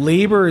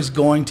labor is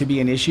going to be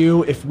an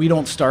issue if we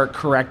don't start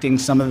correcting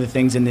some of the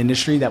things in the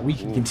industry that we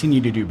can continue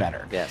to do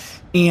better.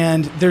 Yes.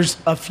 And there's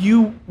a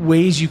few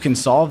ways you can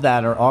solve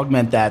that or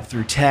augment that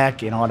through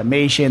tech and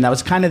automation. That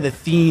was kind of the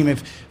theme.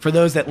 For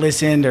those that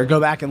listened or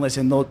go back and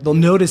listen, they'll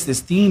notice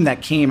this theme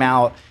that came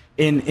out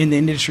in the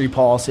Industry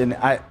Pulse. And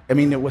I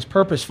mean, it was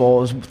purposeful.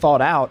 It was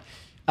thought out,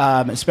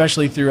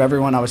 especially through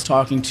everyone I was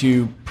talking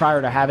to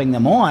prior to having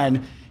them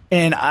on.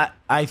 And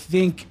I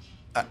think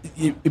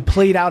it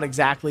played out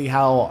exactly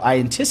how I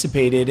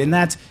anticipated, and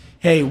that's,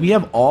 hey, we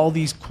have all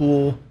these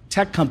cool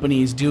tech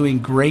companies doing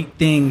great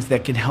things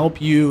that can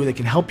help you, that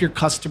can help your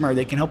customer,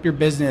 they can help your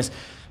business,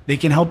 they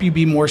can help you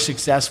be more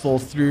successful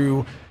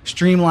through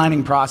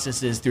streamlining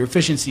processes, through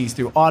efficiencies,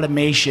 through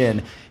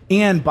automation.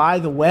 And by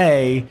the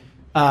way,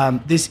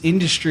 this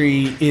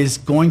industry is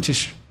going to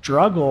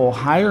struggle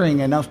hiring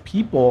enough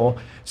people,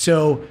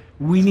 so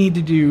we need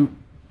to do,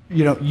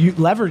 you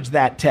leverage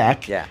that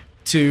tech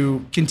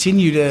to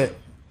continue to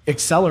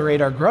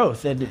accelerate our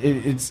growth. And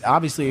it's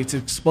obviously it's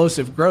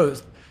explosive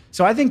growth.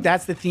 So I think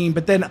that's the theme.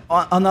 But then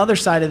on the other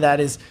side of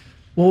that is,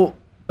 well,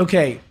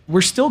 okay,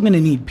 we're still going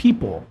to need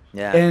people.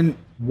 Yeah. And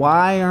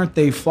why aren't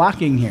they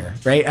flocking here,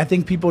 right? I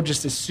think people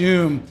just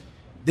assume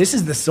this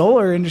is the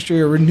solar industry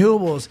or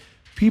renewables.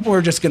 People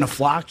are just going to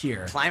flock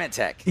here. Climate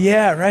tech.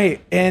 Yeah, right.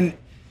 And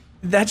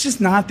that's just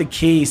not the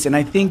case. And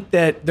I think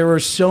that there were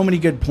so many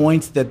good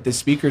points that the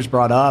speakers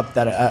brought up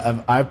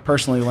that I've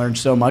personally learned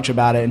so much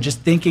about it. And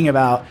just thinking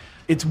about,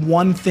 it's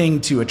one thing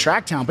to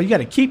attract talent, but you got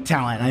to keep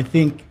talent. And I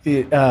think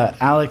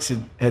Alex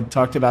had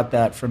talked about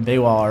that from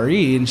Baywall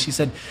RE. And she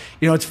said,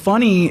 it's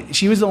funny.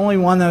 She was the only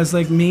one that was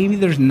like, maybe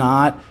there's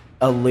not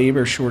a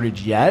labor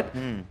shortage yet.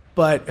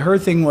 But her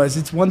thing was,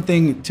 it's one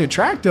thing to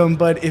attract them,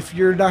 but if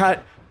you're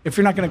not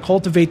going to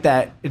cultivate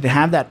that and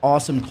have that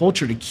awesome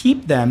culture to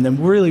keep them,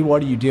 then really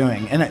what are you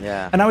doing? And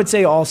and I would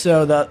say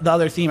also the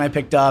other theme I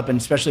picked up, and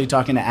especially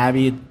talking to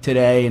Abby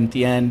today and at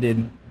the end,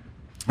 and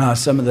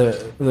some of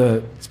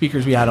the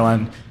speakers we had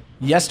on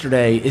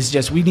yesterday, is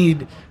just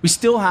we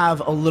still have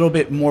a little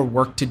bit more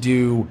work to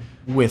do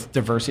with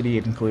diversity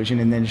and inclusion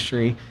in the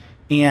industry.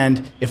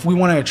 And if we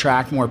want to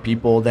attract more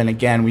people, then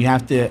again, we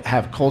have to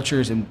have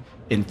cultures and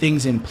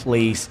things in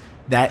place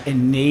that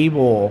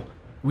enable.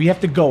 We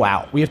have to go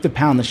out. We have to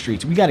pound the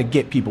streets. We got to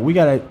get people. We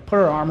got to put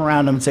our arm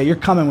around them and say, you're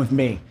coming with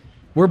me.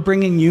 We're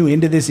bringing you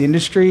into this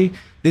industry.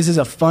 This is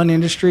a fun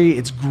industry.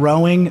 It's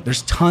growing.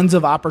 There's tons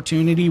of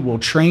opportunity. We'll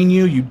train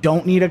you. You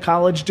don't need a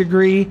college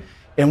degree.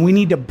 And we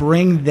need to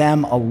bring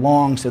them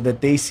along so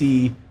that they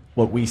see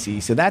what we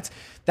see. So that's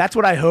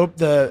what I hope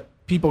the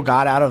people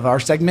got out of our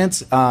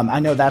segments. I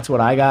know that's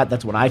what I got.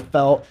 That's what I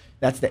felt.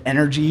 That's the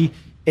energy.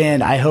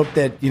 And I hope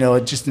that,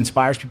 it just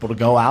inspires people to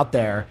go out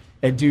there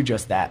and do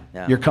just that.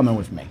 Yeah. You're coming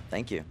with me.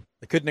 Thank you.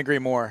 I couldn't agree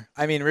more.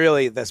 I mean,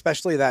 really,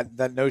 especially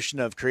that notion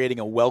of creating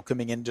a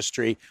welcoming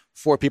industry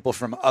for people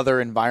from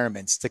other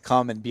environments to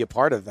come and be a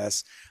part of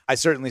this. I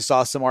certainly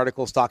saw some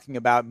articles talking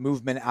about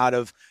movement out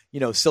of,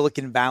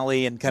 Silicon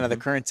Valley and kind of the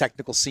current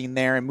technical scene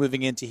there and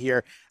moving into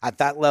here at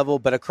that level,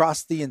 but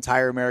across the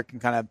entire American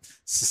kind of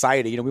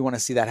society, we want to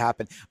see that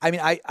happen. I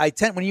mean, I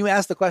tend, when you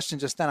asked the question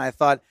just then, I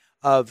thought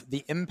of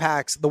the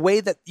impacts, the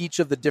way that each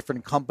of the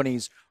different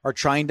companies are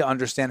trying to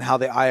understand how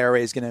the IRA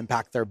is going to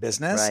impact their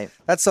business. Right.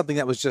 That's something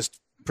that was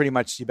just pretty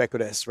much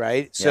ubiquitous,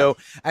 right? Yeah. So,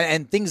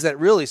 and things that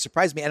really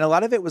surprised me, and a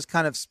lot of it was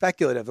kind of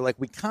speculative. Like,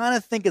 we kind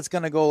of think it's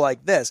going to go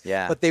like this,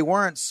 but they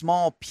weren't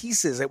small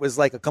pieces. It was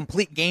like a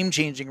complete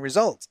game-changing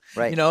result.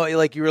 Right.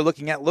 Like you were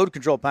looking at load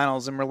control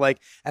panels, and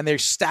and they're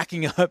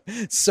stacking up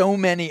so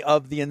many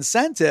of the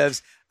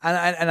incentives,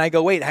 and I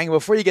go, wait, hang on,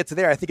 before you get to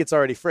there, I think it's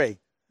already free.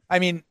 I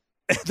mean,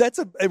 that's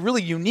a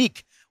really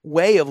unique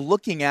way of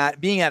looking at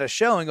being at a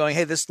show and going,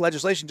 hey, this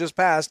legislation just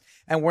passed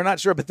and we're not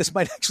sure, but this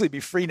might actually be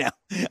free now.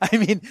 I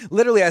mean,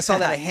 literally, I saw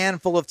that a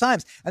handful of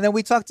times. And then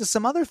we talked to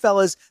some other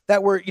fellas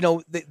that were,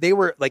 they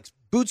were like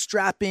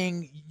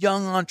bootstrapping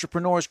young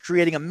entrepreneurs,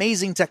 creating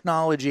amazing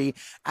technology.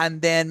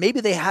 And then maybe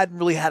they hadn't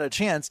really had a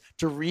chance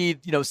to read,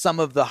 some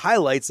of the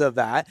highlights of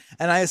that.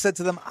 And I said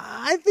to them,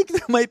 I think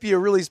there might be a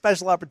really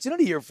special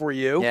opportunity here for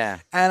you. Yeah.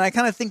 And I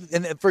kind of think,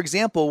 and for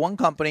example, one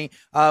company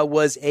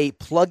was a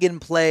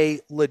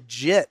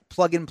legit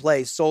plug and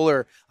play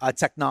solar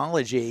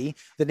technology.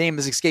 The name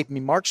is escaping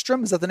me.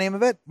 Markstrom, is that the name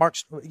of it?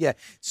 Yeah.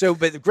 So,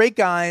 but the great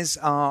guys,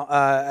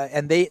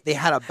 and they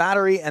had a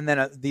battery and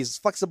then these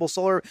flexible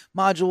solar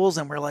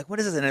modules. And we're like, what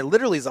is this? And it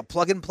literally is a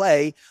plug and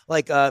play.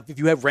 Like if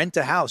you have rent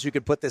a house, you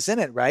could put this in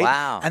it, right?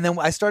 Wow. And then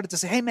I started to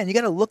say, hey, man, you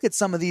got to look at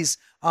some of these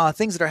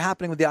things that are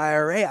happening with the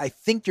IRA. I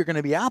think you're going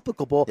to be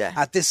applicable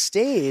at this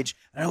stage.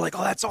 And they're like,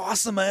 oh, that's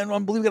awesome, man. I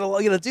believe you're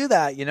going to do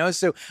that,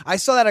 So I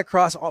saw that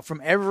across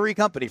from every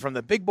company, from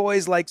the big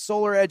boys like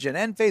SolarEdge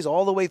and Enphase,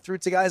 all the way through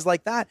to guys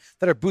like that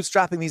are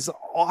bootstrapping these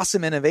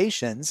awesome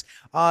innovations.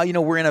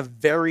 We're in a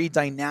very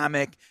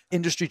dynamic,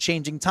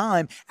 industry-changing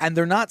time, and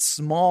they're not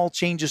small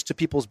changes to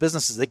people's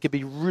businesses. They could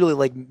be really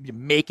like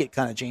make it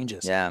kind of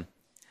changes. Yeah.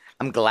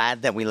 I'm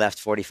glad that we left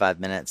 45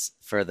 minutes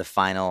for the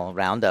final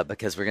roundup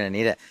because we're going to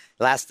need it.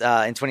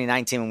 In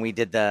 2019, when we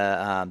did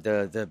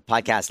the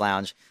podcast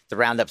lounge, the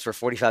roundups were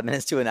 45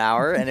 minutes to an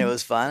hour, and it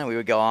was fun. And we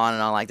would go on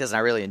and on like this, and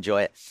I really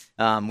enjoy it,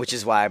 which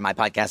is why my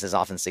podcast is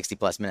often 60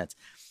 plus minutes.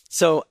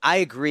 So I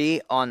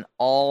agree on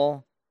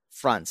all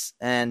fronts,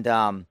 and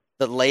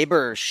the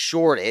labor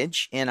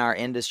shortage in our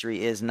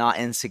industry is not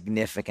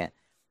insignificant,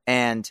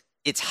 and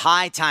it's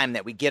high time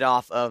that we get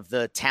off of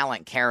the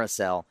talent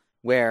carousel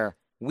where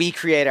we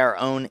create our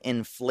own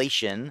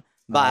inflation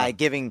by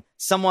giving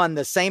someone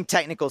the same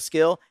technical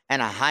skill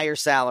and a higher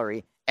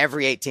salary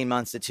every 18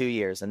 months to 2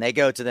 years. And they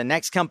go to the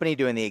next company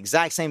doing the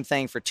exact same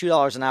thing for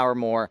 $2 an hour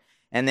more.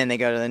 And then they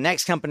go to the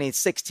next company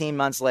 16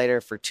 months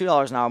later for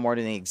 $2 an hour more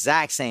doing the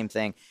exact same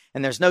thing.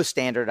 And there's no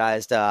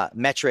standardized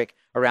metric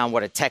around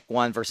what a Tech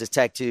 1 versus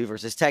Tech 2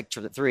 versus Tech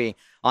 3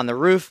 on the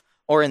roof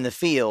or in the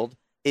field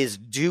is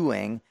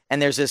doing.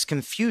 And there's this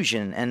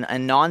confusion and a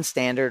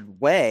non-standard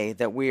way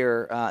that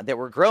we're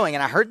growing.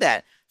 And I heard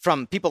that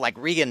from people like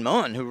Regan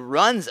Moen, who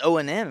runs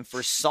O&M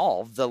for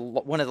Solve,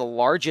 one of the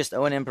largest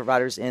O&M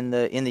providers in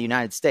the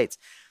United States.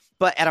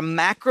 But at a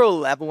macro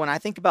level, when I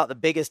think about the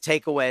biggest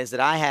takeaways that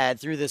I had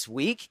through this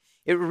week,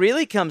 it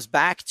really comes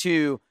back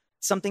to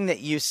something that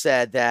you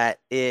said that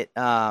it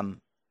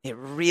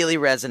really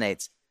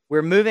resonates.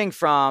 We're moving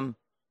from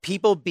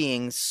people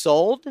being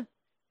sold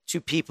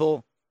to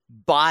people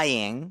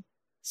buying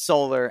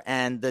solar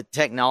and the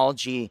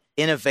technology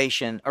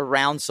innovation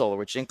around solar,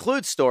 which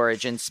includes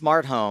storage and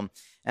smart home.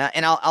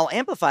 And I'll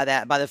amplify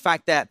that by the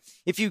fact that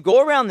if you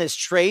go around this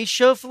trade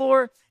show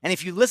floor and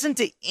if you listen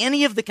to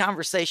any of the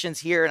conversations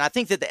here, and I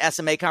think that the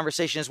SMA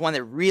conversation is one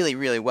that really,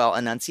 really well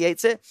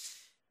enunciates it,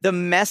 the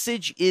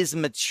message is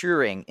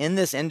maturing in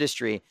this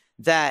industry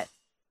that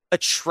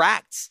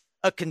attracts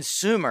a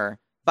consumer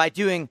by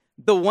doing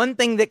the one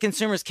thing that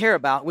consumers care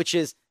about, which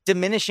is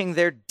diminishing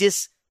their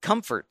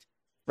discomfort,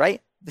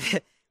 right?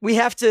 We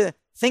have to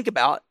think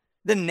about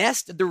the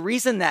Nest. The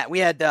reason that we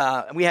had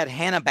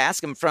Hannah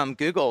Bascom from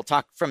Google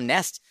talk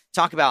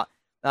about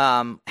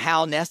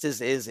how Nest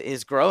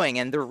is growing,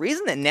 and the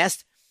reason that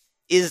Nest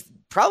is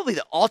probably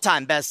the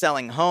all-time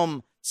best-selling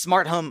home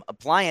smart home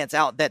appliance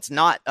out that's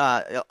not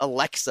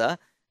Alexa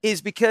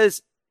is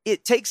because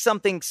it takes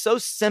something so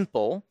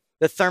simple,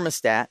 the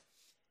thermostat,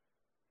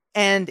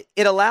 and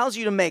it allows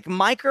you to make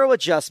micro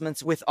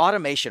adjustments with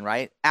automation,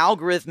 right?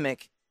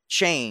 Algorithmic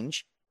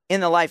change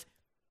in the life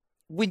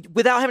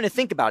without having to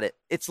think about it.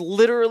 It's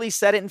literally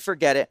set it and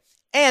forget it.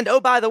 And,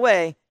 oh, by the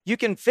way, you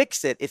can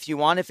fix it if you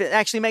want, if it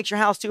actually makes your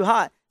house too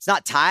hot. It's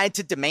not tied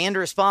to demand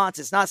response.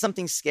 It's not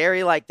something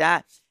scary like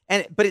that.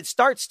 But it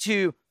starts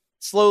to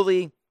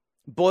slowly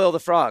boil the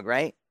frog,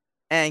 right?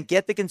 And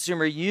get the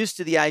consumer used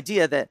to the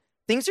idea that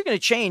things are going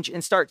to change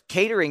and start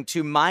catering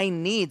to my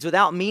needs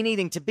without me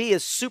needing to be a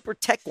super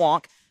tech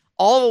wonk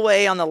all the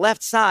way on the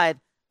left side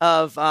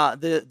of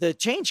the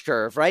change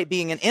curve, right?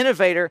 Being an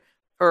innovator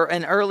or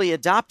an early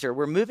adopter.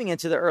 We're moving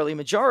into the early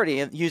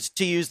majority,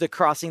 to use the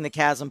crossing the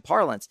chasm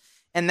parlance.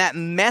 And that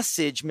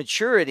message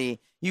maturity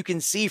you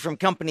can see from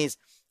companies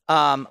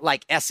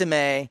like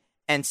SMA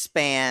and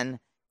Span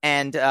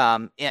and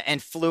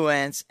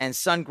Fluence and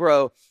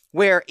Sungrow,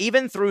 where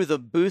even through the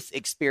booth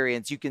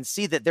experience, you can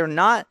see that they're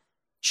not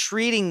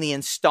treating the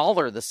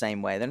installer the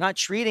same way. They're not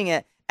treating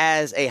it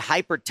as a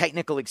hyper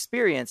technical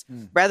experience.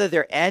 Rather,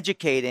 they're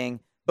educating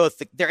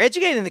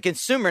the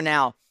consumer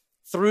now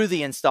through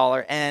the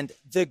installer. And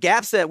the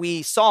gaps that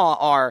we saw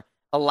are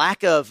a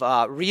lack of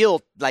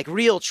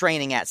real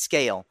training at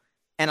scale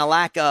and a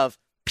lack of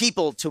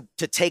people to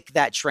take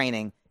that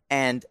training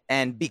and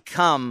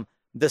become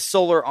the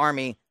solar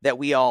army that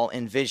we all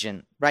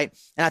envision, right?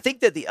 And I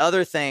think that the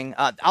other thing,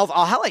 I'll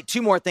highlight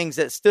two more things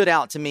that stood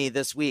out to me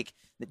this week.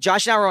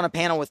 Josh and I were on a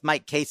panel with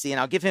Mike Casey, and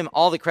I'll give him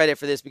all the credit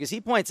for this because he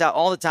points out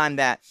all the time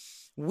that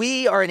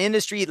we are an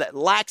industry that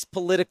lacks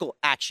political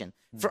action.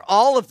 For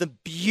all of the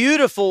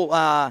beautiful,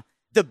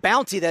 the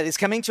bounty that is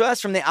coming to us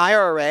from the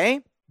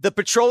IRA, the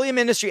petroleum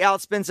industry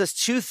outspends us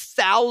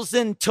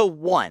 2,000 to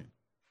 1.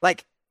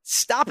 Like,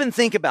 stop and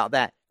think about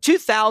that.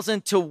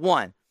 2,000 to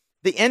 1.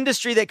 The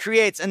industry that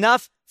creates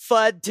enough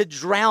FUD to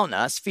drown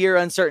us, fear,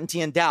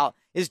 uncertainty, and doubt,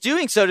 is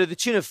doing so to the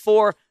tune of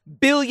 $4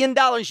 billion.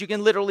 You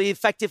can literally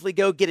effectively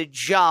go get a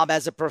job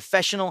as a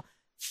professional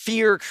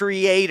fear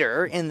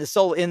creator in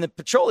the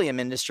petroleum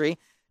industry.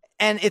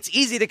 And it's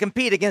easy to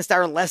compete against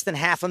our less than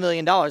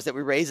 $500,000 that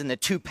we raise in the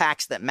 2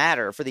 packs that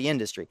matter for the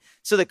industry.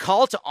 So the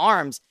call to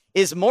arms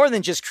is more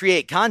than just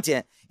create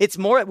content. It's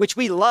more, which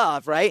we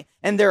love, right?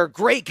 And there are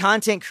great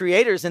content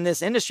creators in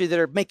this industry that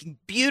are making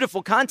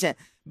beautiful content,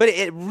 but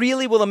it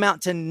really will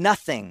amount to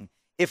nothing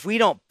if we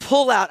don't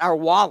pull out our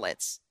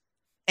wallets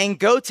and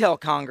go tell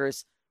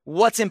Congress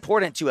what's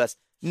important to us.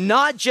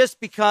 Not just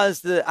because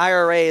the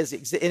IRA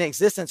is in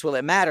existence will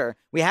it matter.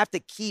 We have to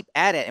keep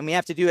at it, and we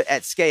have to do it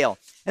at scale.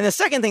 And the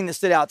second thing that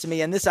stood out to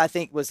me, and this I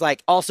think was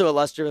like also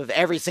illustrative of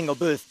every single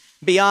booth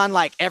beyond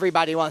like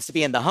everybody wants to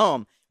be in the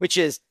home, which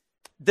is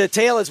the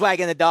tail is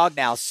wagging the dog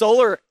now.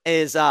 Solar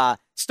is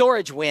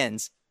storage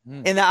wins.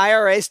 In the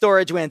IRA,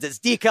 storage wins. It's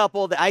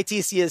decoupled. The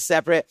ITC is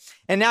separate.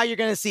 And now you're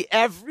going to see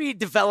every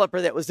developer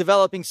that was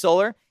developing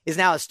solar is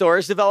now a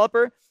storage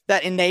developer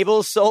that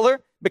enables solar,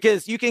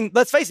 because you can,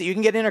 let's face it, you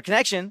can get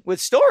interconnection with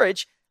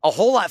storage a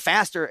whole lot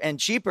faster and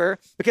cheaper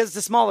because it's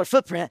a smaller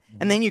footprint.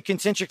 And then you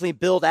concentrically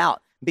build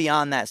out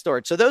beyond that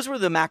storage. So those were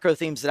the macro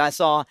themes that I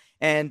saw.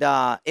 And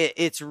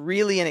it's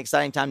really an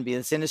exciting time to be in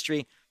this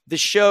industry. The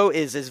show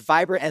is as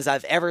vibrant as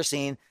I've ever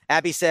seen.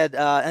 Abby said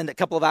a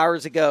couple of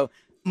hours ago,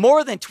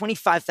 more than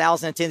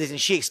 25,000 attendees, and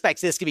she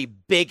expects this to be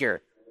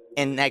bigger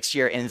in next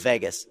year in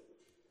Vegas.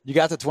 You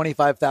got the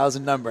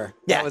 25,000 number.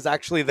 Yeah. That was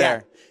actually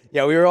there.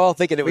 Yeah, we were all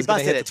thinking it was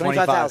going to hit the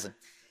 25,000.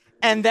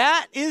 And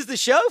that is the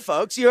show,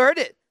 folks. You heard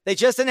it. They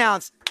just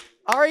announced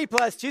RE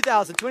Plus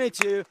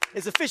 2022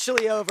 is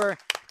officially over,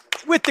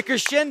 with the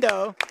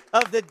crescendo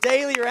of the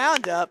daily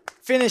roundup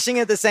finishing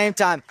at the same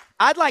time.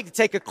 I'd like to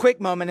take a quick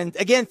moment and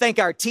again thank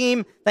our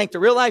team, thank the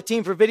Real Life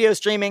team for video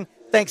streaming,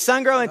 thank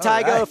Sungrow and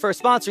Tygo for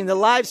sponsoring the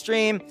live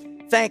stream,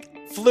 thank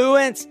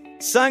Fluence,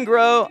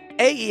 Sungrow,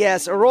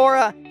 AES,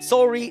 Aurora,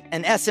 SolarEat,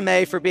 and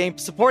SMA for being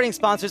supporting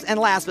sponsors, and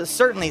last but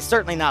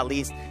certainly not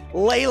least,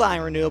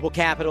 Leyline Renewable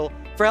Capital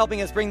for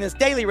helping us bring this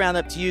daily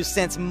roundup to you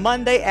since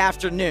Monday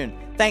afternoon.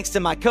 Thanks to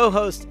my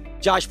co-host,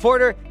 Josh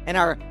Porter, and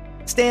our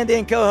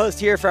stand-in co-host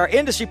here for our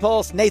Industry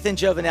Pulse, Nathan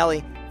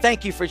Giovanelli.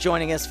 Thank you for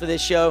joining us for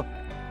this show.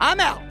 I'm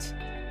out.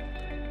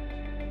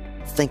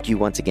 Thank you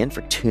once again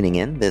for tuning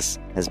in. This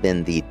has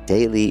been the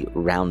Daily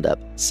Roundup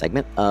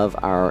segment of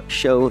our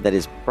show that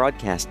is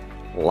broadcast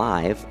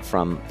live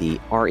from the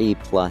RE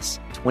Plus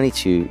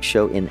 22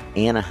 show in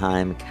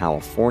Anaheim,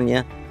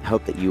 California. I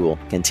hope that you will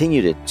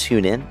continue to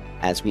tune in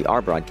as we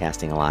are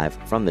broadcasting live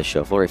from the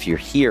show floor. If you're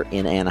here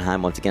in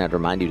Anaheim, once again, I'd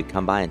remind you to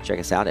come by and check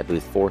us out at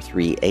booth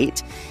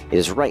 438. It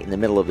is right in the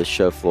middle of the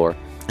show floor.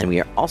 And we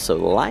are also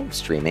live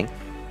streaming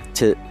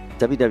to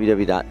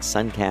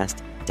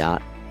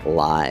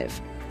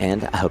www.suncast.live.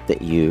 And I hope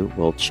that you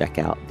will check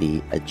out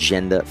the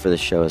agenda for the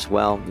show as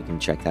well. You can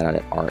check that out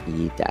at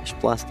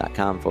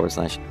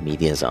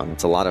re-plus.com/media zone.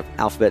 It's a lot of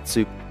alphabet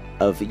soup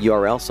of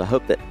URL. So I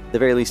hope that at the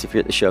very least, if you're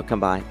at the show, come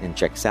by and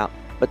check us out.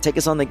 But take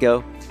us on the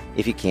go.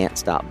 If you can't,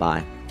 stop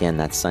by. Again,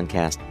 that's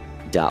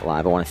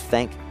suncast.live. I want to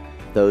thank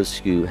those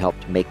who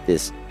helped make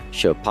this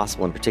show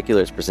possible. In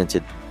particular, it's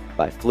presented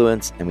by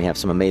Fluence, and we have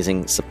some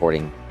amazing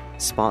supporting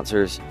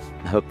sponsors.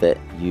 I hope that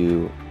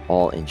you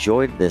all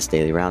enjoyed this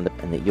Daily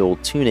Roundup and that you'll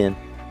tune in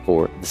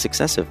for the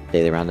successive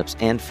Daily Roundups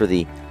and for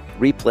the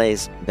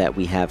replays that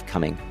we have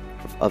coming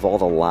of all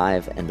the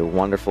live and the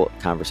wonderful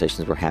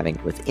conversations we're having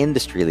with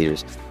industry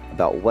leaders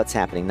about what's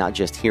happening, not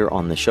just here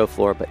on the show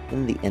floor, but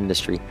in the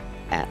industry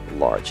at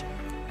large.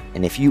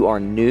 And if you are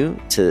new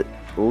to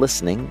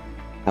listening,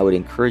 I would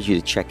encourage you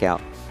to check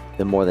out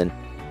the more than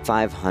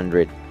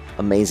 500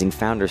 amazing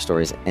founder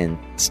stories and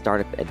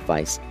startup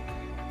advice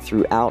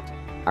throughout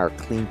our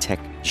clean tech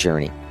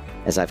journey,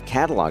 as I've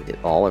cataloged it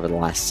all over the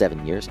last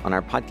 7 years on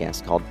our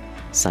podcast called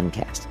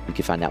Suncast. You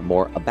can find out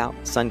more about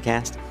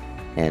Suncast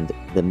and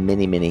the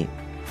many, many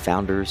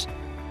founders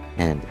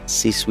and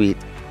C-suite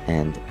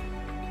and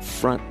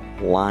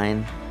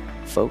frontline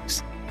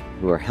folks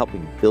who are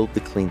helping build the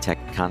clean tech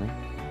economy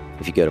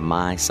if you go to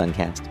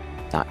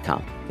mysuncast.com.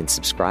 You can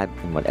subscribe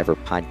in whatever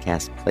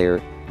podcast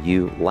player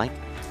you like.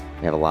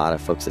 We have a lot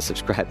of folks that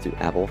subscribe through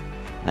Apple,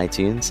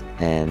 iTunes,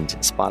 and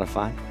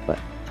Spotify, but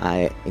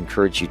I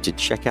encourage you to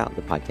check out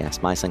the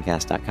podcast,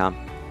 mysuncast.com.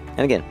 And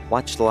again,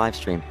 watch the live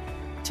stream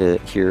to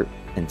hear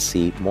and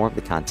see more of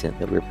the content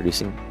that we're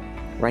producing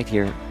right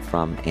here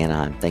from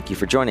Anaheim. Thank you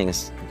for joining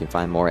us. You can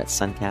find more at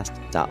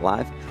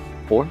suncast.live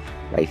or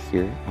right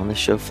here on the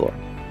show floor.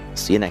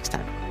 See you next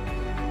time.